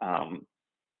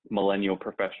millennial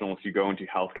professionals who go into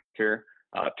healthcare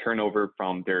turn over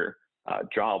from their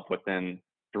job within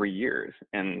 3 years.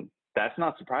 And that's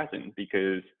not surprising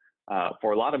because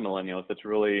for a lot of millennials, it's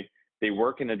really, they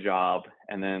work in a job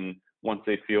and then once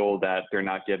they feel that they're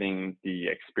not getting the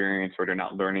experience or they're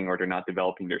not learning or they're not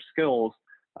developing their skills,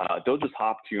 they'll just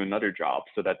hop to another job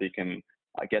so that they can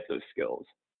get those skills.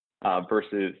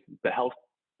 Versus the health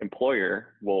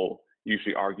employer will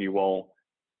usually argue, well,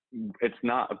 it's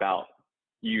not about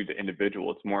you, the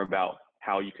individual. It's more about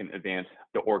how you can advance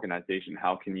the organization.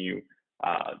 How can you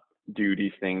do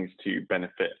these things to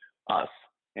benefit us?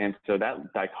 And so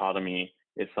that dichotomy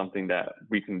is something that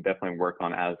we can definitely work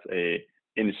on as a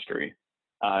industry.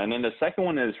 And then the second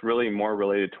one is really more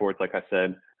related towards, like I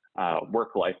said,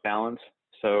 work-life balance.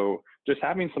 So just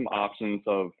having some options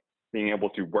of being able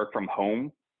to work from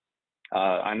home.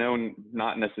 I know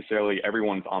not necessarily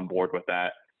everyone's on board with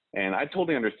that, and I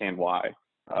totally understand why.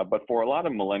 But for a lot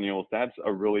of millennials, that's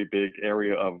a really big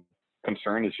area of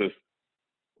concern. Is just,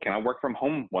 can I work from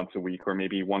home once a week or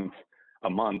maybe once a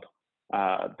month?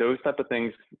 Those type of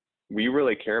things, we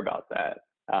really care about that.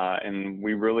 And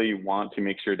we really want to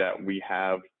make sure that we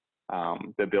have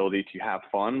the ability to have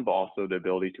fun, but also the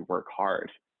ability to work hard.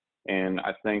 And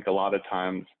I think a lot of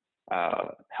times,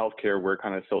 healthcare, we're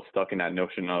kind of still stuck in that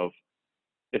notion of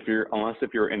if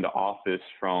you're in the office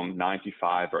from 9 to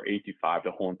 5 or 8 to 5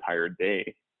 the whole entire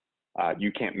day,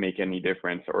 you can't make any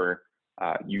difference or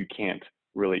you can't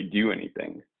really do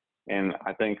anything. And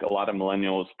I think a lot of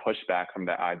millennials push back from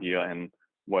that idea and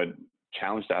would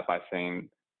challenge that by saying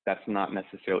that's not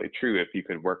necessarily true if you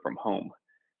could work from home.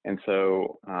 And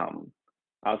so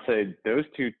I would say those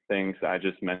two things I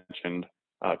just mentioned,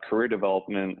 career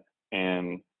development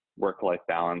and work-life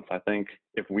balance, I think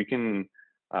if we can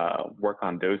work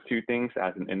on those two things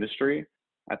as an industry,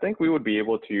 I think we would be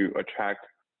able to attract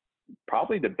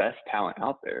probably the best talent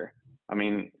out there. I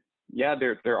mean, yeah,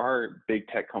 there are big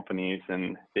tech companies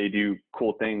and they do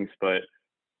cool things, but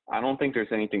I don't think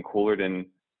there's anything cooler than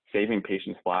saving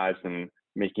patients' lives and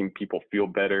making people feel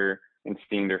better and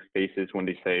seeing their faces when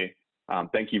they say,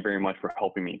 thank you very much for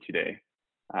helping me today.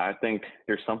 I think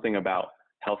there's something about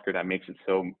healthcare that makes it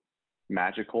so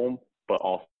magical, but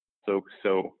also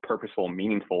so purposeful and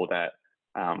meaningful that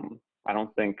I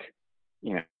don't think,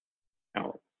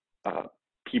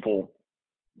 people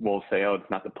will say, oh, it's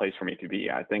not the place for me to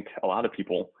be. I think a lot of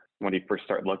people, when they first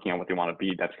start looking at what they want to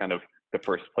be, that's kind of the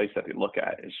first place that they look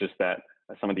at. It's just that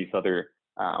some of these other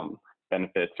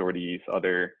benefits or these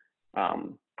other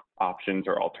options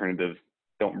or alternatives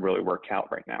don't really work out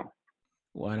right now.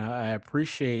 Well, and I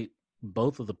appreciate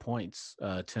both of the points,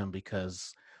 Tim,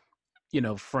 because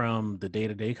from the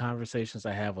day-to-day conversations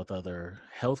I have with other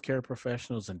healthcare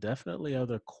professionals and definitely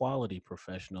other quality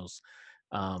professionals,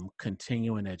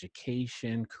 continuing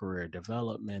education, career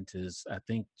development is, I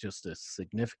think, just a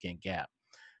significant gap.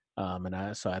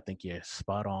 So I think you're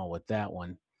spot on with that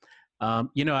one.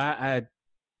 I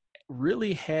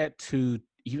really had to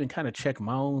even kind of check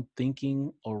my own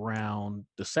thinking around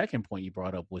the second point you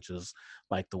brought up, which is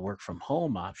like the work from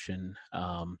home option.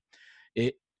 I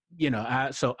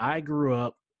grew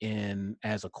up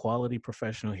as a quality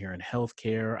professional here in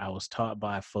healthcare. I was taught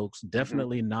by folks,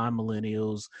 definitely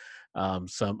non-millennials, a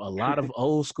lot of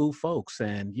old school folks.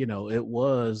 And, it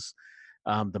was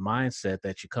the mindset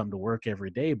that you come to work every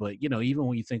day. But, even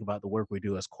when you think about the work we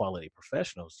do as quality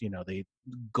professionals, they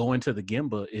go into the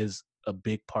Gemba is a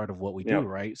big part of what we do,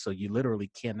 right? So you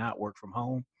literally cannot work from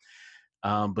home.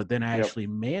 But then I actually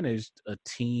managed a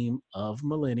team of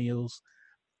millennials,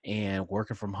 and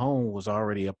working from home was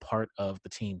already a part of the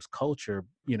team's culture.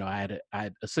 I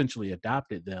had essentially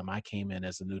adopted them. I came in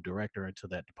as a new director into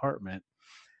that department.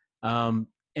 I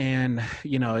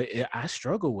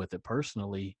struggle with it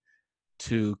personally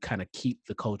to kind of keep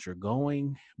the culture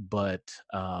going. But,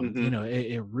 Mhm.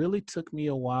 it really took me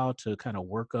a while to kind of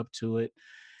work up to it.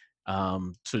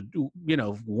 To do,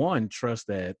 one, trust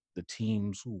that the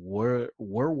teams were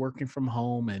working from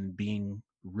home and being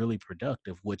really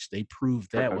productive, which they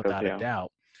proved that Productive, without a yeah.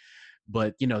 doubt.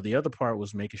 But the other part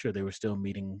was making sure they were still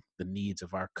meeting the needs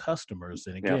of our customers.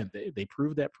 And Yeah. again, they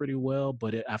proved that pretty well.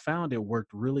 But I found it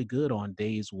worked really good on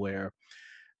days where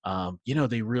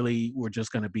they really were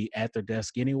just going to be at their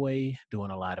desk anyway,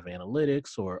 doing a lot of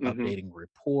analytics or Mhm. updating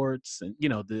reports, and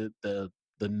the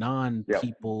non Yep.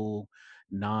 people,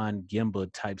 non Gimba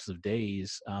types of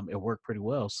days. It worked pretty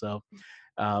well. So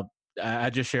uh, I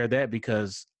just shared that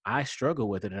because I struggle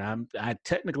with it, and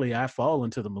I fall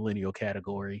into the millennial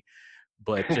category,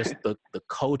 but just the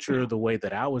culture, the way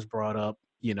that I was brought up,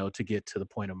 to get to the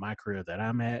point of my career that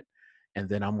I'm at. And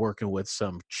then I'm working with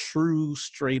some true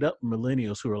straight up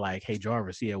millennials who are like, "Hey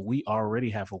Jarvis, yeah, we already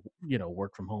have a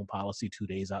work from home policy 2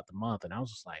 days out the month." And I was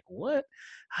just like, "What?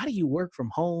 How do you work from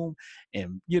home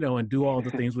and and do all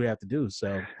the things we have to do?"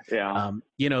 So Yeah.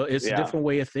 it's a Yeah. different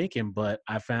way of thinking, but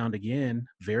I found again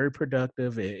very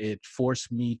productive. It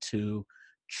forced me to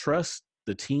trust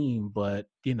the team, but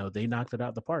they knocked it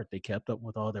out the park. They kept up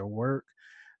with all their work.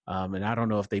 And I don't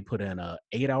know if they put in a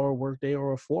 8-hour workday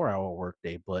or a 4-hour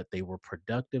workday, but they were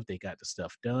productive. They got the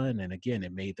stuff done. And again,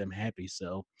 it made them happy.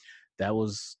 So that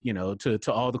was,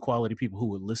 to all the quality people who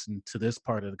would listen to this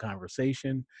part of the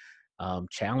conversation,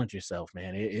 challenge yourself,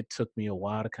 man. It took me a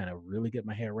while to kind of really get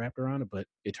my head wrapped around it, but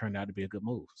it turned out to be a good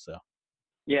move. So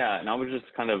Yeah, and I would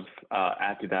just kind of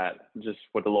add to that, just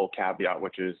with a little caveat,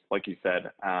 which is, like you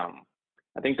said,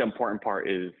 I think the important part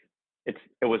is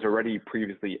it was already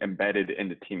previously embedded in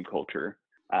the team culture.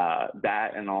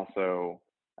 That, and also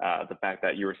the fact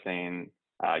that you were saying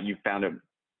you found it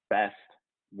best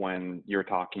when you're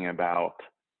talking about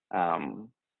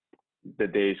um, the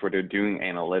days where they're doing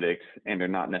analytics and they're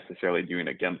not necessarily doing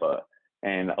a Gemba.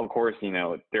 And of course,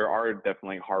 there are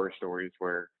definitely horror stories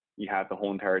where you have the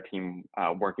whole entire team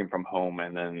working from home,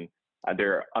 and then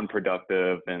they're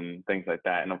unproductive and things like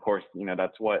that. And of course,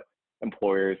 that's what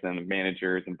employers and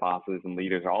managers and bosses and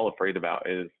leaders are all afraid about,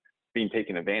 is being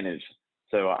taken advantage.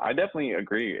 So I definitely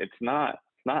agree. It's not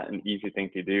an easy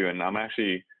thing to do. And I'm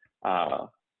actually,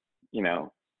 you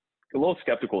know, a little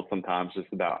skeptical sometimes just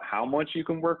about how much you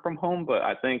can work from home. But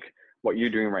I think what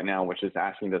you're doing right now, which is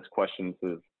asking those questions,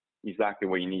 is exactly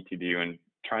what you need to do, and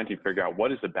trying to figure out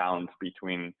what is the balance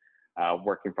between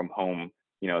working from home,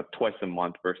 twice a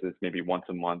month versus maybe once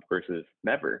a month versus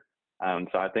never.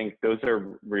 So I think those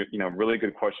are really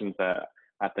good questions that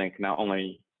I think not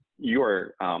only you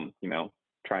are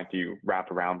trying to wrap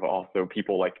around, but also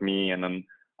people like me, and then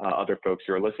other folks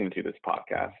who are listening to this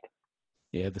podcast.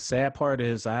 yeah, the sad part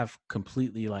is I've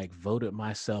completely like voted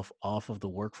myself off of the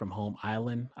work from home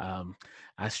island.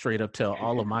 I straight up tell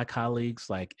all of my colleagues,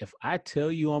 like, if I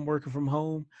tell you I'm working from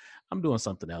home, I'm doing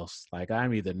something else. Like,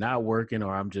 I'm either not working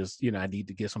or I'm just, I need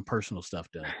to get some personal stuff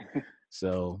done.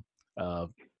 So, uh,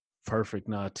 perfect.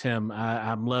 No, Tim,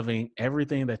 I'm loving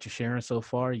everything that you're sharing so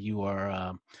far. You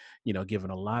are, giving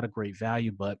a lot of great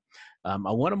value, but I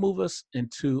want to move us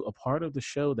into a part of the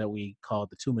show that we call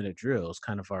the 2-minute drills,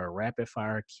 kind of our rapid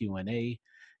fire Q&A,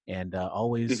 and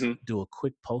always Hmm. do a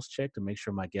quick pulse check to make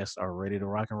sure my guests are ready to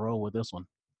rock and roll with this one.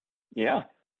 Yeah,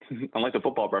 I like the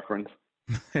football reference.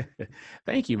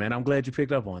 Thank you, man. I'm glad you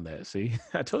picked up on that. See,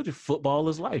 I told you football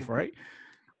is life, right?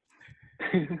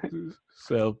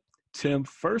 So, Tim,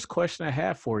 first question I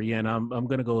have for you, and I'm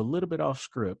going to go a little bit off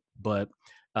script, but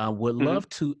would Hmm. love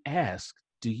to ask: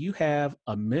 do you have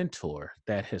a mentor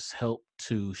that has helped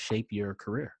to shape your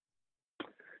career?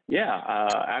 Yeah,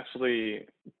 actually,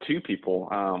 two people.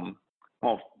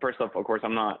 Well, first off, of course,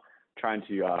 I'm not trying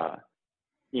to,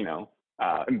 you know,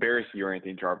 embarrass you or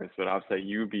anything, Jarvis, but I'll say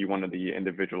you would be one of the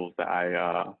individuals that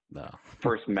I No.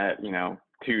 first met,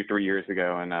 2, 3 years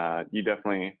ago. And you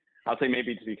definitely, I'll say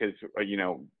maybe it's because,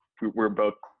 we're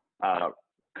both uh,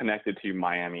 connected to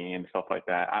Miami and stuff like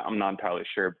that. I'm not entirely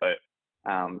sure, but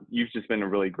you've just been a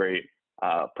really great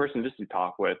person just to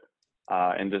talk with,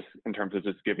 and just in terms of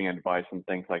just giving advice and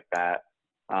things like that.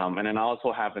 And then I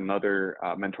also have another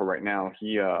mentor right now.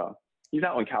 He's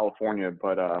out in California,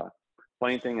 but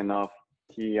funny thing enough,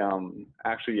 he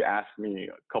actually asked me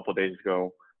a couple of days ago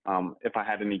if I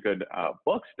had any good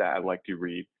books that I'd like to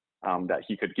read, that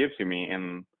he could give to me.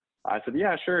 And I said,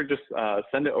 yeah, sure, just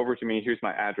send it over to me. Here's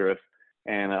my address.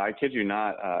 And I kid you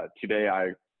not, today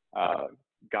I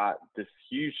got this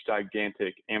huge,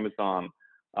 gigantic Amazon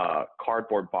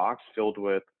cardboard box filled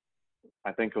with,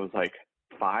 I think it was like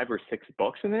 5 or 6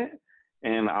 books in it.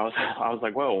 And I was I was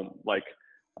like, whoa, like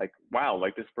like, wow,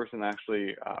 like this person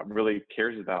actually really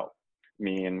cares about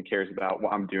me and cares about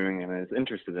what I'm doing and is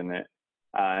interested in it.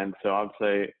 And so I would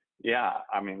say, yeah,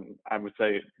 I mean, I would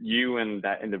say you and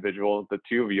that individual, the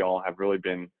two of y'all have really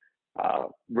been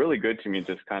really good to me,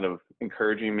 just kind of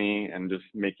encouraging me and just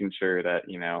making sure that,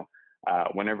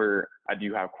 whenever I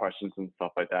do have questions and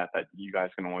stuff like that, that you guys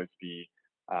can always be,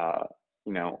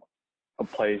 you know, a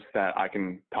place that I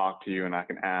can talk to you and I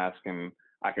can ask and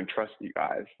I can trust you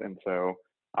guys. And so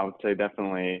I would say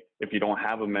definitely, if you don't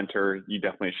have a mentor, you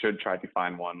definitely should try to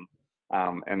find one.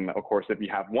 And of course, if you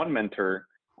have one mentor,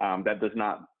 that does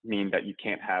not mean that you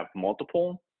can't have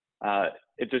multiple.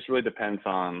 It just really depends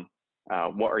on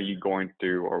what are you going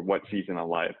through or what season of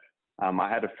life. I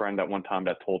had a friend at one time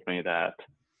that told me that,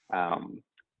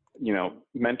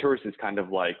 mentors is kind of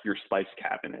like your spice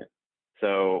cabinet.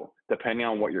 So depending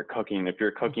on what you're cooking, if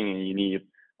you're cooking and you need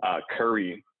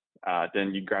curry,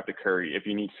 then you grab the curry. If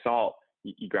you need salt,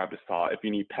 you grab the salt. If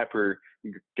you need pepper,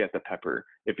 you get the pepper.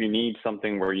 If you need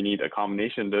something where you need a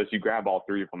combination of those, you grab all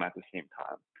three of them at the same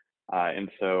time. And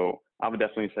so I would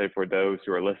definitely say for those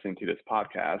who are listening to this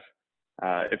podcast,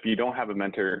 if you don't have a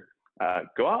mentor,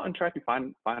 go out and try to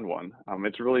find one.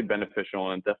 It's really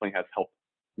beneficial and definitely has helped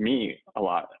me a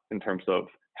lot in terms of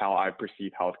how I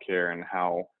perceive healthcare and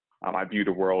how I view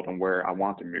the world and where I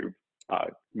want to move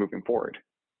moving forward.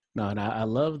 No, and I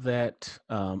love that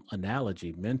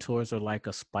analogy. Mentors are like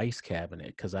a spice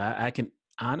cabinet, because I can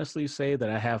honestly say that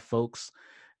I have folks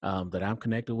that I'm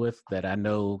connected with that I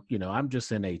know, I'm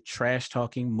just in a trash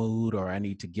talking mood or I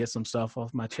need to get some stuff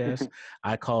off my chest.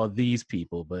 I call these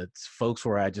people, but folks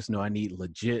where I just know I need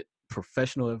legit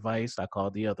professional advice, I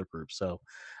call the other group. So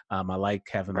I like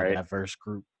having a diverse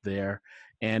group there.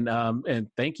 And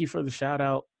thank you for the shout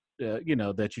out,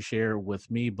 that you share with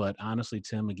me. But honestly,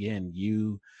 Tim, again,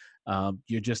 you're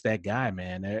just that guy,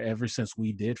 man. Ever since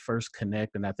we did first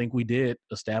connect, and I think we did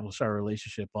establish our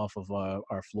relationship off of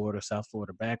our South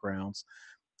Florida backgrounds.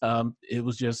 It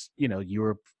was just, you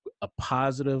were a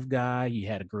positive guy. You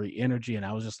had a great energy. And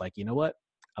I was just like, you know what?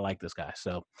 I like this guy.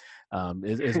 So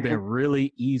it's been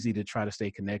really easy to try to stay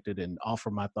connected and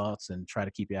offer my thoughts and try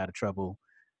to keep you out of trouble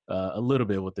a little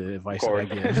bit with the advice that I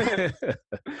give.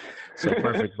 So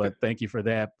perfect. But thank you for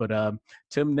that. But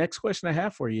Tim, next question I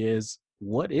have for you is,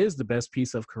 what is the best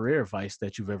piece of career advice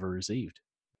that you've ever received?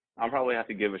 I'll probably have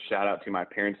to give a shout out to my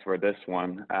parents for this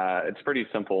one. It's pretty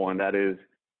simple, and that is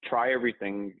try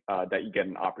everything that you get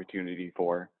an opportunity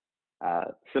for.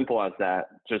 Simple as that.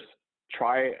 Just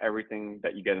try everything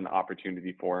that you get an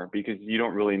opportunity for, because you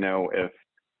don't really know if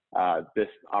this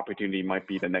opportunity might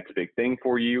be the next big thing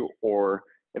for you, or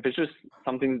if it's just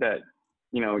something that,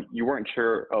 you weren't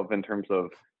sure of in terms of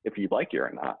if you like it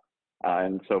or not.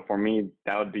 And so for me,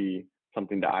 that would be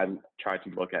something that I try to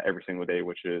look at every single day,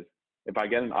 which is, if I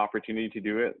get an opportunity to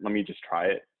do it, let me just try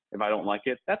it. If I don't like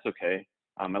it, that's okay.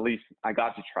 At least I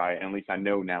got to try it, and at least I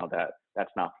know now that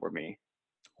that's not for me.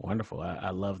 Wonderful.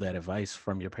 I love that advice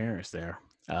from your parents there.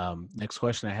 Next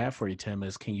question I have for you, Tim,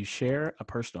 is, can you share a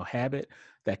personal habit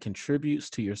that contributes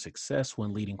to your success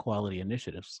when leading quality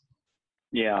initiatives?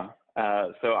 Yeah.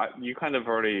 You kind of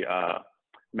already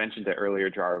mentioned it earlier,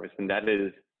 Jarvis, and that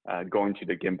is going to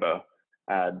the Gemba.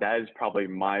 That is probably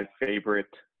my favorite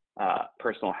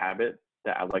personal habit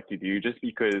that I like to do, just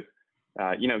because,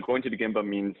 going to the Gemba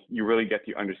means you really get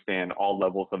to understand all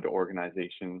levels of the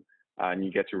organization, and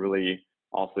you get to really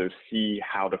also see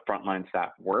how the frontline staff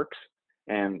works.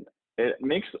 And it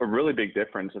makes a really big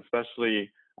difference,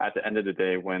 especially at the end of the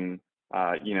day when,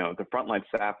 the frontline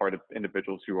staff are the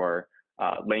individuals who are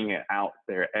laying it out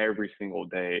there every single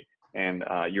day. And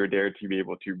you're there to be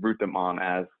able to root them on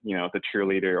as, the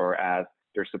cheerleader or as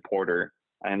their supporter.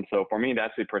 And so for me,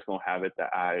 that's a personal habit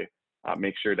that I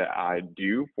make sure that I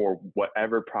do for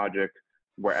whatever project,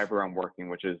 wherever I'm working,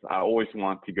 which is I always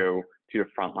want to go to the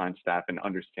frontline staff and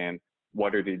understand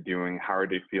what are they doing, how are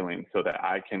they feeling, so that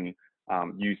I can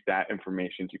use that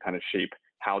information to kind of shape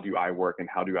how do I work and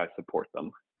how do I support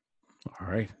them. All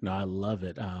right. No, I love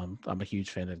it. I'm a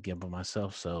huge fan of Gimbal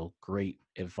myself, so great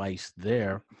advice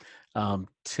there.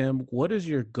 Tim, what is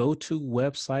your go-to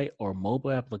website or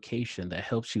mobile application that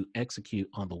helps you execute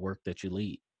on the work that you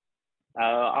lead?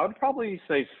 I would probably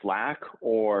say Slack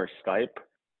or Skype.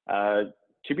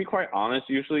 To be quite honest,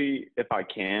 usually if I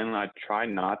can, I try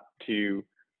not to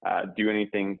do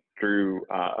anything through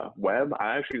web.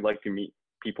 I actually like to meet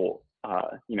people,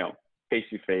 face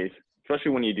to face,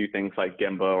 especially when you do things like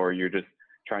Gemba or you're just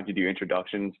trying to do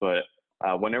introductions. But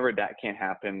whenever that can't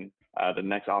happen, the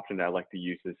next option that I like to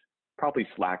use is probably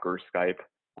Slack or Skype.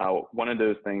 One of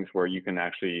those things where you can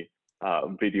actually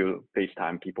video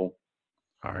FaceTime people.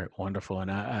 All right, wonderful. And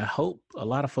I hope a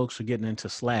lot of folks are getting into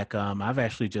Slack. I've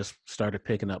actually just started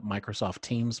picking up Microsoft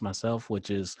Teams myself, which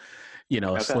is, a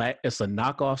Okay. Slack. It's a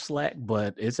knockoff Slack,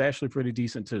 but it's actually pretty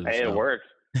decent too. Hey, it So, works.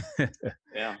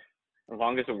 Yeah. As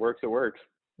long as it works, it works.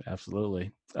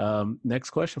 absolutely. Next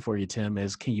question for you, Tim,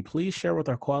 is can you please share with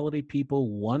our quality people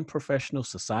one professional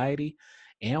society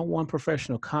and one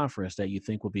professional conference that you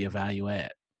think would be a value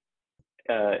add?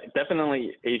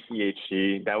 Definitely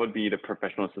ACHG. That would be the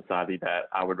professional society that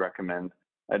I would recommend,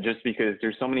 just because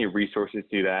there's so many resources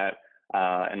to that.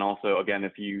 And also, again,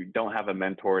 if you don't have a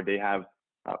mentor, they have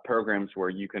programs where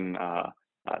you can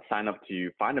sign up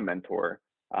to find a mentor.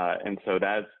 And so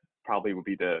that's probably would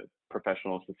be the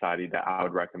professional society that I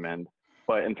would recommend.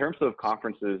 But in terms of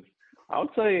conferences, I would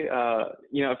say,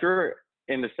 if you're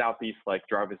in the Southeast, like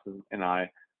Jarvis and I,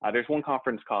 there's one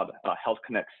conference called Health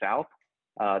Connect South.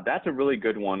 That's a really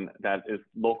good one that is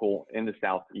local in the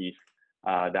Southeast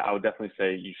that I would definitely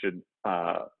say you should,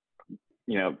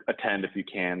 attend if you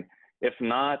can. If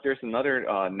not, there's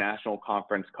another national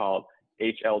conference called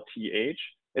HLTH.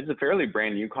 It's a fairly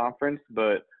brand new conference,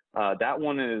 but that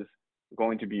one is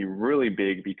going to be really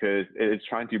big because it's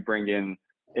trying to bring in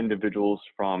individuals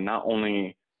from not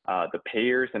only the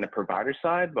payers and the provider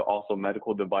side, but also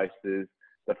medical devices,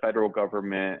 the federal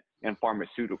government, and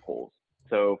pharmaceuticals.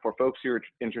 So for folks who are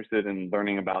interested in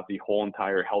learning about the whole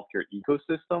entire healthcare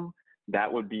ecosystem,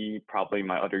 that would be probably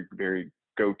my other very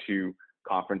go-to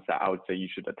conference that I would say you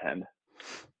should attend.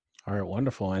 All right,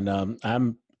 wonderful. And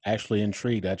I'm actually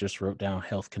intrigued. I just wrote down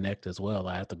Health Connect as well.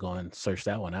 I have to go and search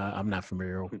that one. I'm not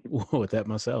familiar with that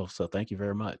myself. So thank you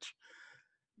very much.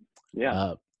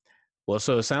 Yeah. Well,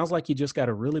 so it sounds like you just got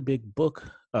a really big book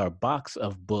or box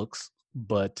of books.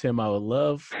 But Tim, I would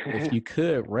love if you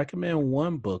could recommend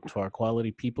one book to our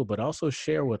quality people, but also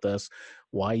share with us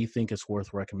why you think it's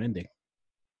worth recommending.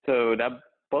 So that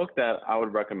book that I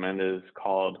would recommend is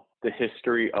called The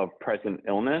History of Present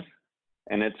Illness,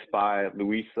 and it's by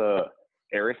Louisa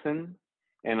Arison.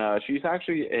 And she's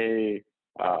actually a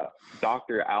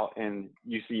doctor out in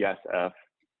UCSF.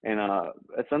 And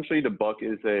essentially the book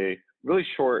is a really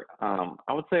short,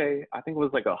 I would say, I think it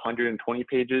was like 120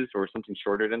 pages or something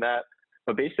shorter than that.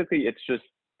 But basically, it's just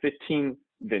 15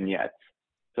 vignettes,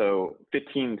 so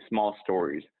 15 small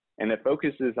stories. And it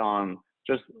focuses on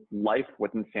just life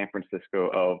within San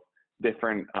Francisco of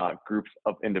different groups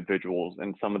of individuals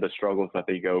and some of the struggles that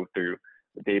they go through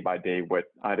day by day with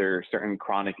either certain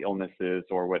chronic illnesses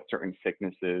or with certain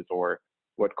sicknesses or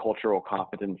with cultural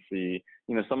competency,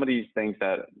 some of these things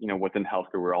that, within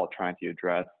healthcare we're all trying to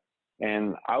address.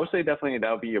 And I would say definitely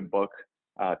that would be a book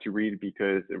to read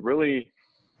because it really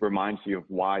reminds you of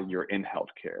why you're in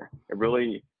healthcare. It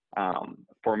really,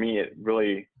 for me, it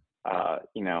really,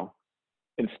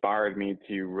 inspired me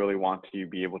to really want to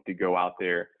be able to go out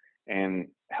there and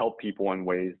help people in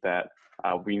ways that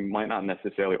we might not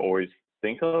necessarily always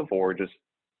think of, or just,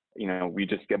 we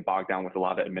just get bogged down with a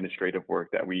lot of administrative work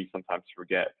that we sometimes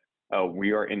forget.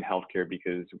 We are in healthcare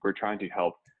because we're trying to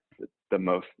help the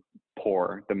most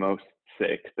poor, the most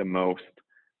sick, the most,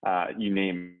 you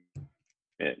name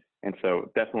it. And so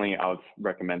definitely I would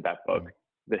recommend that book,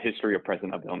 The History of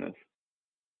Present Illness.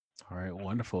 All right,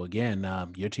 wonderful. Again,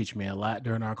 you're teaching me a lot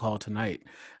during our call tonight.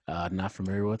 Not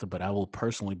familiar with it, but I will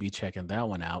personally be checking that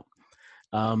one out.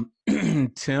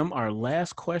 Tim, our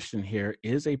last question here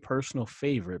is a personal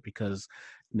favorite because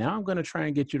now I'm going to try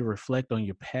and get you to reflect on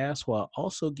your past while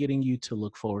also getting you to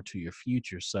look forward to your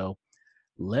future. So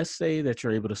let's say that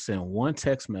you're able to send one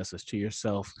text message to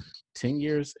yourself 10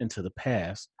 years into the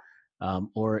past.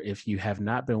 Or if you have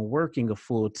not been working a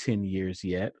full 10 years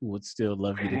yet, would still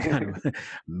love you to kind of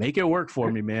make it work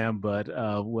for me, man. But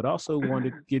would also want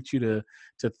to get you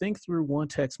to think through one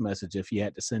text message if you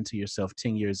had to send to yourself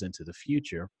 10 years into the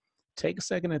future. Take a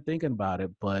second and think about it.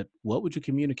 But what would you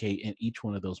communicate in each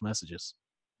one of those messages?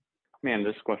 Man,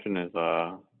 this question is,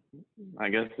 I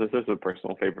guess this is a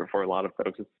personal favorite for a lot of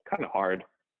folks. It's kind of hard.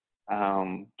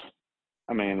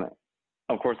 I mean,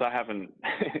 of course, I haven't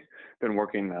been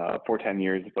working for 10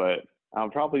 years, but I'll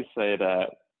probably say that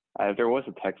if there was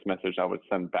a text message I would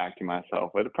send back to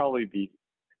myself, it would probably be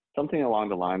something along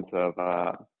the lines of,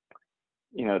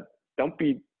 don't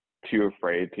be too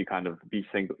afraid to kind of be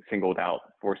singled out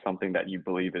for something that you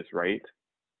believe is right.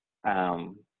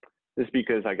 Just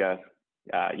because I guess,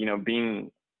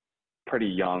 being pretty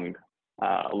young,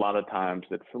 a lot of times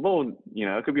it's a little,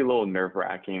 it could be a little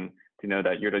nerve-wracking to know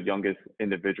that you're the youngest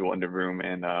individual in the room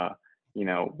and,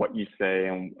 what you say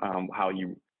and how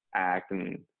you act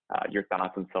and your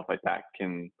thoughts and stuff like that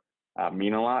can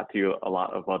mean a lot to a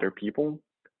lot of other people.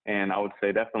 And I would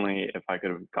say definitely if I could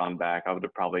have gone back, I would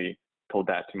have probably told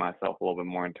that to myself a little bit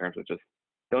more in terms of just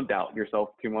don't doubt yourself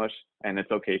too much, and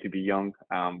it's okay to be young,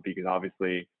 because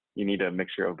obviously you need a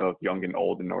mixture of both young and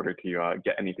old in order to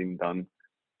get anything done.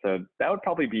 So that would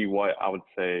probably be what I would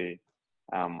say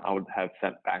I would have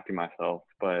sent back to myself.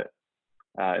 But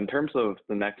in terms of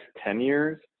the next 10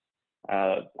 years,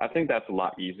 I think that's a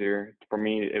lot easier. For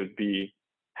me, it would be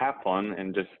have fun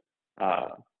and just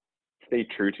stay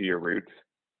true to your roots.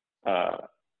 I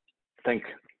think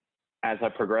as I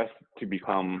progress to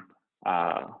become,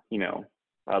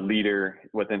 a leader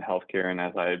within healthcare, and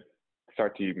as I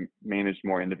start to manage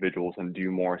more individuals and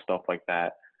do more stuff like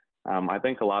that, I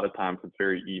think a lot of times it's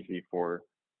very easy for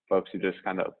folks to just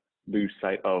kind of lose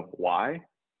sight of why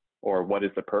or what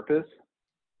is the purpose.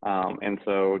 And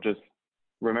so just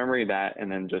remembering that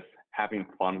and then just having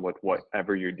fun with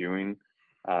whatever you're doing,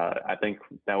 I think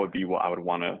that would be what I would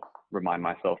want to remind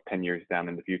myself 10 years down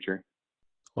in the future.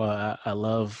 Well, I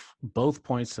love both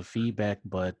points of feedback,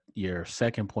 but your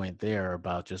second point there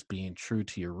about just being true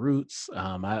to your roots.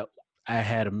 I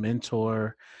had a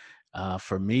mentor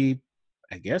for me,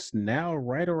 I guess now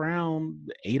right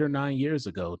around 8 or 9 years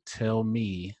ago, tell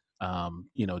me,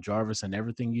 Jarvis, in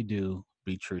everything you do,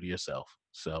 be true to yourself.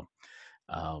 So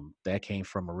that came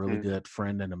from a really good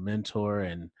friend and a mentor.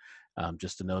 And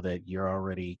just to know that you're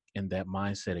already in that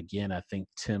mindset again, I think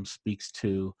Tim speaks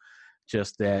to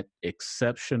just that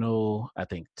exceptional, I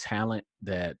think, talent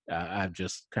that I've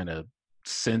just kind of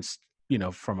sensed,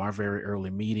 from our very early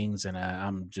meetings. And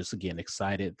I'm just, again,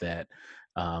 excited that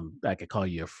I could call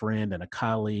you a friend and a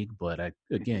colleague, but I,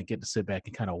 again, get to sit back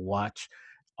and kind of watch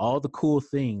all the cool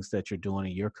things that you're doing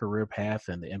in your career path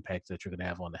and the impact that you're going to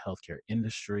have on the healthcare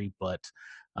industry. But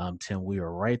Tim, we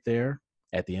are right there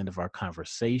at the end of our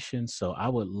conversation. So I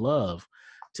would love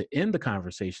to end the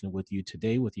conversation with you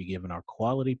today, with you giving our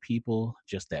quality people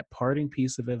just that parting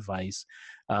piece of advice.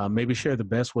 Maybe share the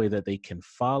best way that they can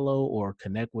follow or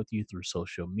connect with you through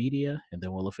social media, and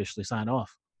then we'll officially sign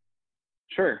off.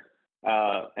 Sure.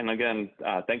 And again,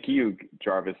 thank you,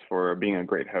 Jarvis, for being a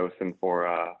great host and for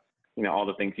all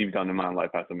the things you've done in my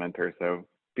life as a mentor. So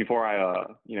before I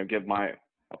give my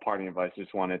parting advice,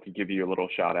 just wanted to give you a little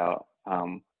shout out.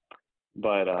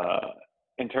 But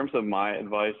in terms of my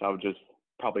advice, I would just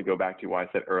probably go back to what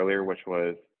I said earlier, which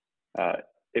was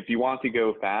if you want to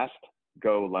go fast,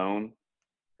 go alone.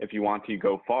 If you want to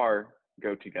go far,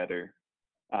 go together.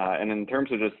 And in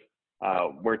terms of just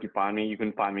where to find me, you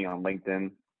can find me on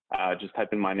LinkedIn. Just type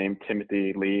in my name,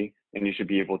 Timothy Lee, and you should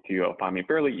be able to find me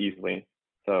fairly easily.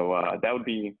 So that would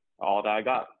be all that I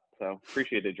got. So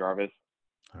appreciate it, Jarvis.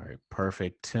 All right,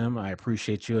 perfect. Tim, I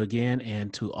appreciate you again.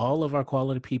 And to all of our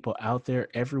quality people out there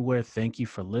everywhere, thank you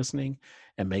for listening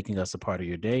and making us a part of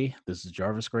your day. This is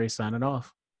Jarvis Gray signing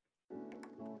off.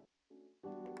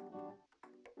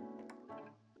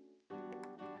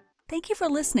 Thank you for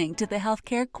listening to the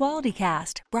Healthcare Quality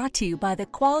Cast, brought to you by the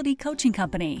Quality Coaching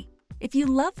Company. If you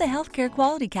love the Healthcare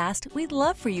Quality Cast, we'd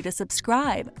love for you to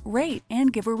subscribe, rate,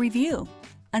 and give a review.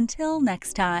 Until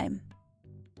next time.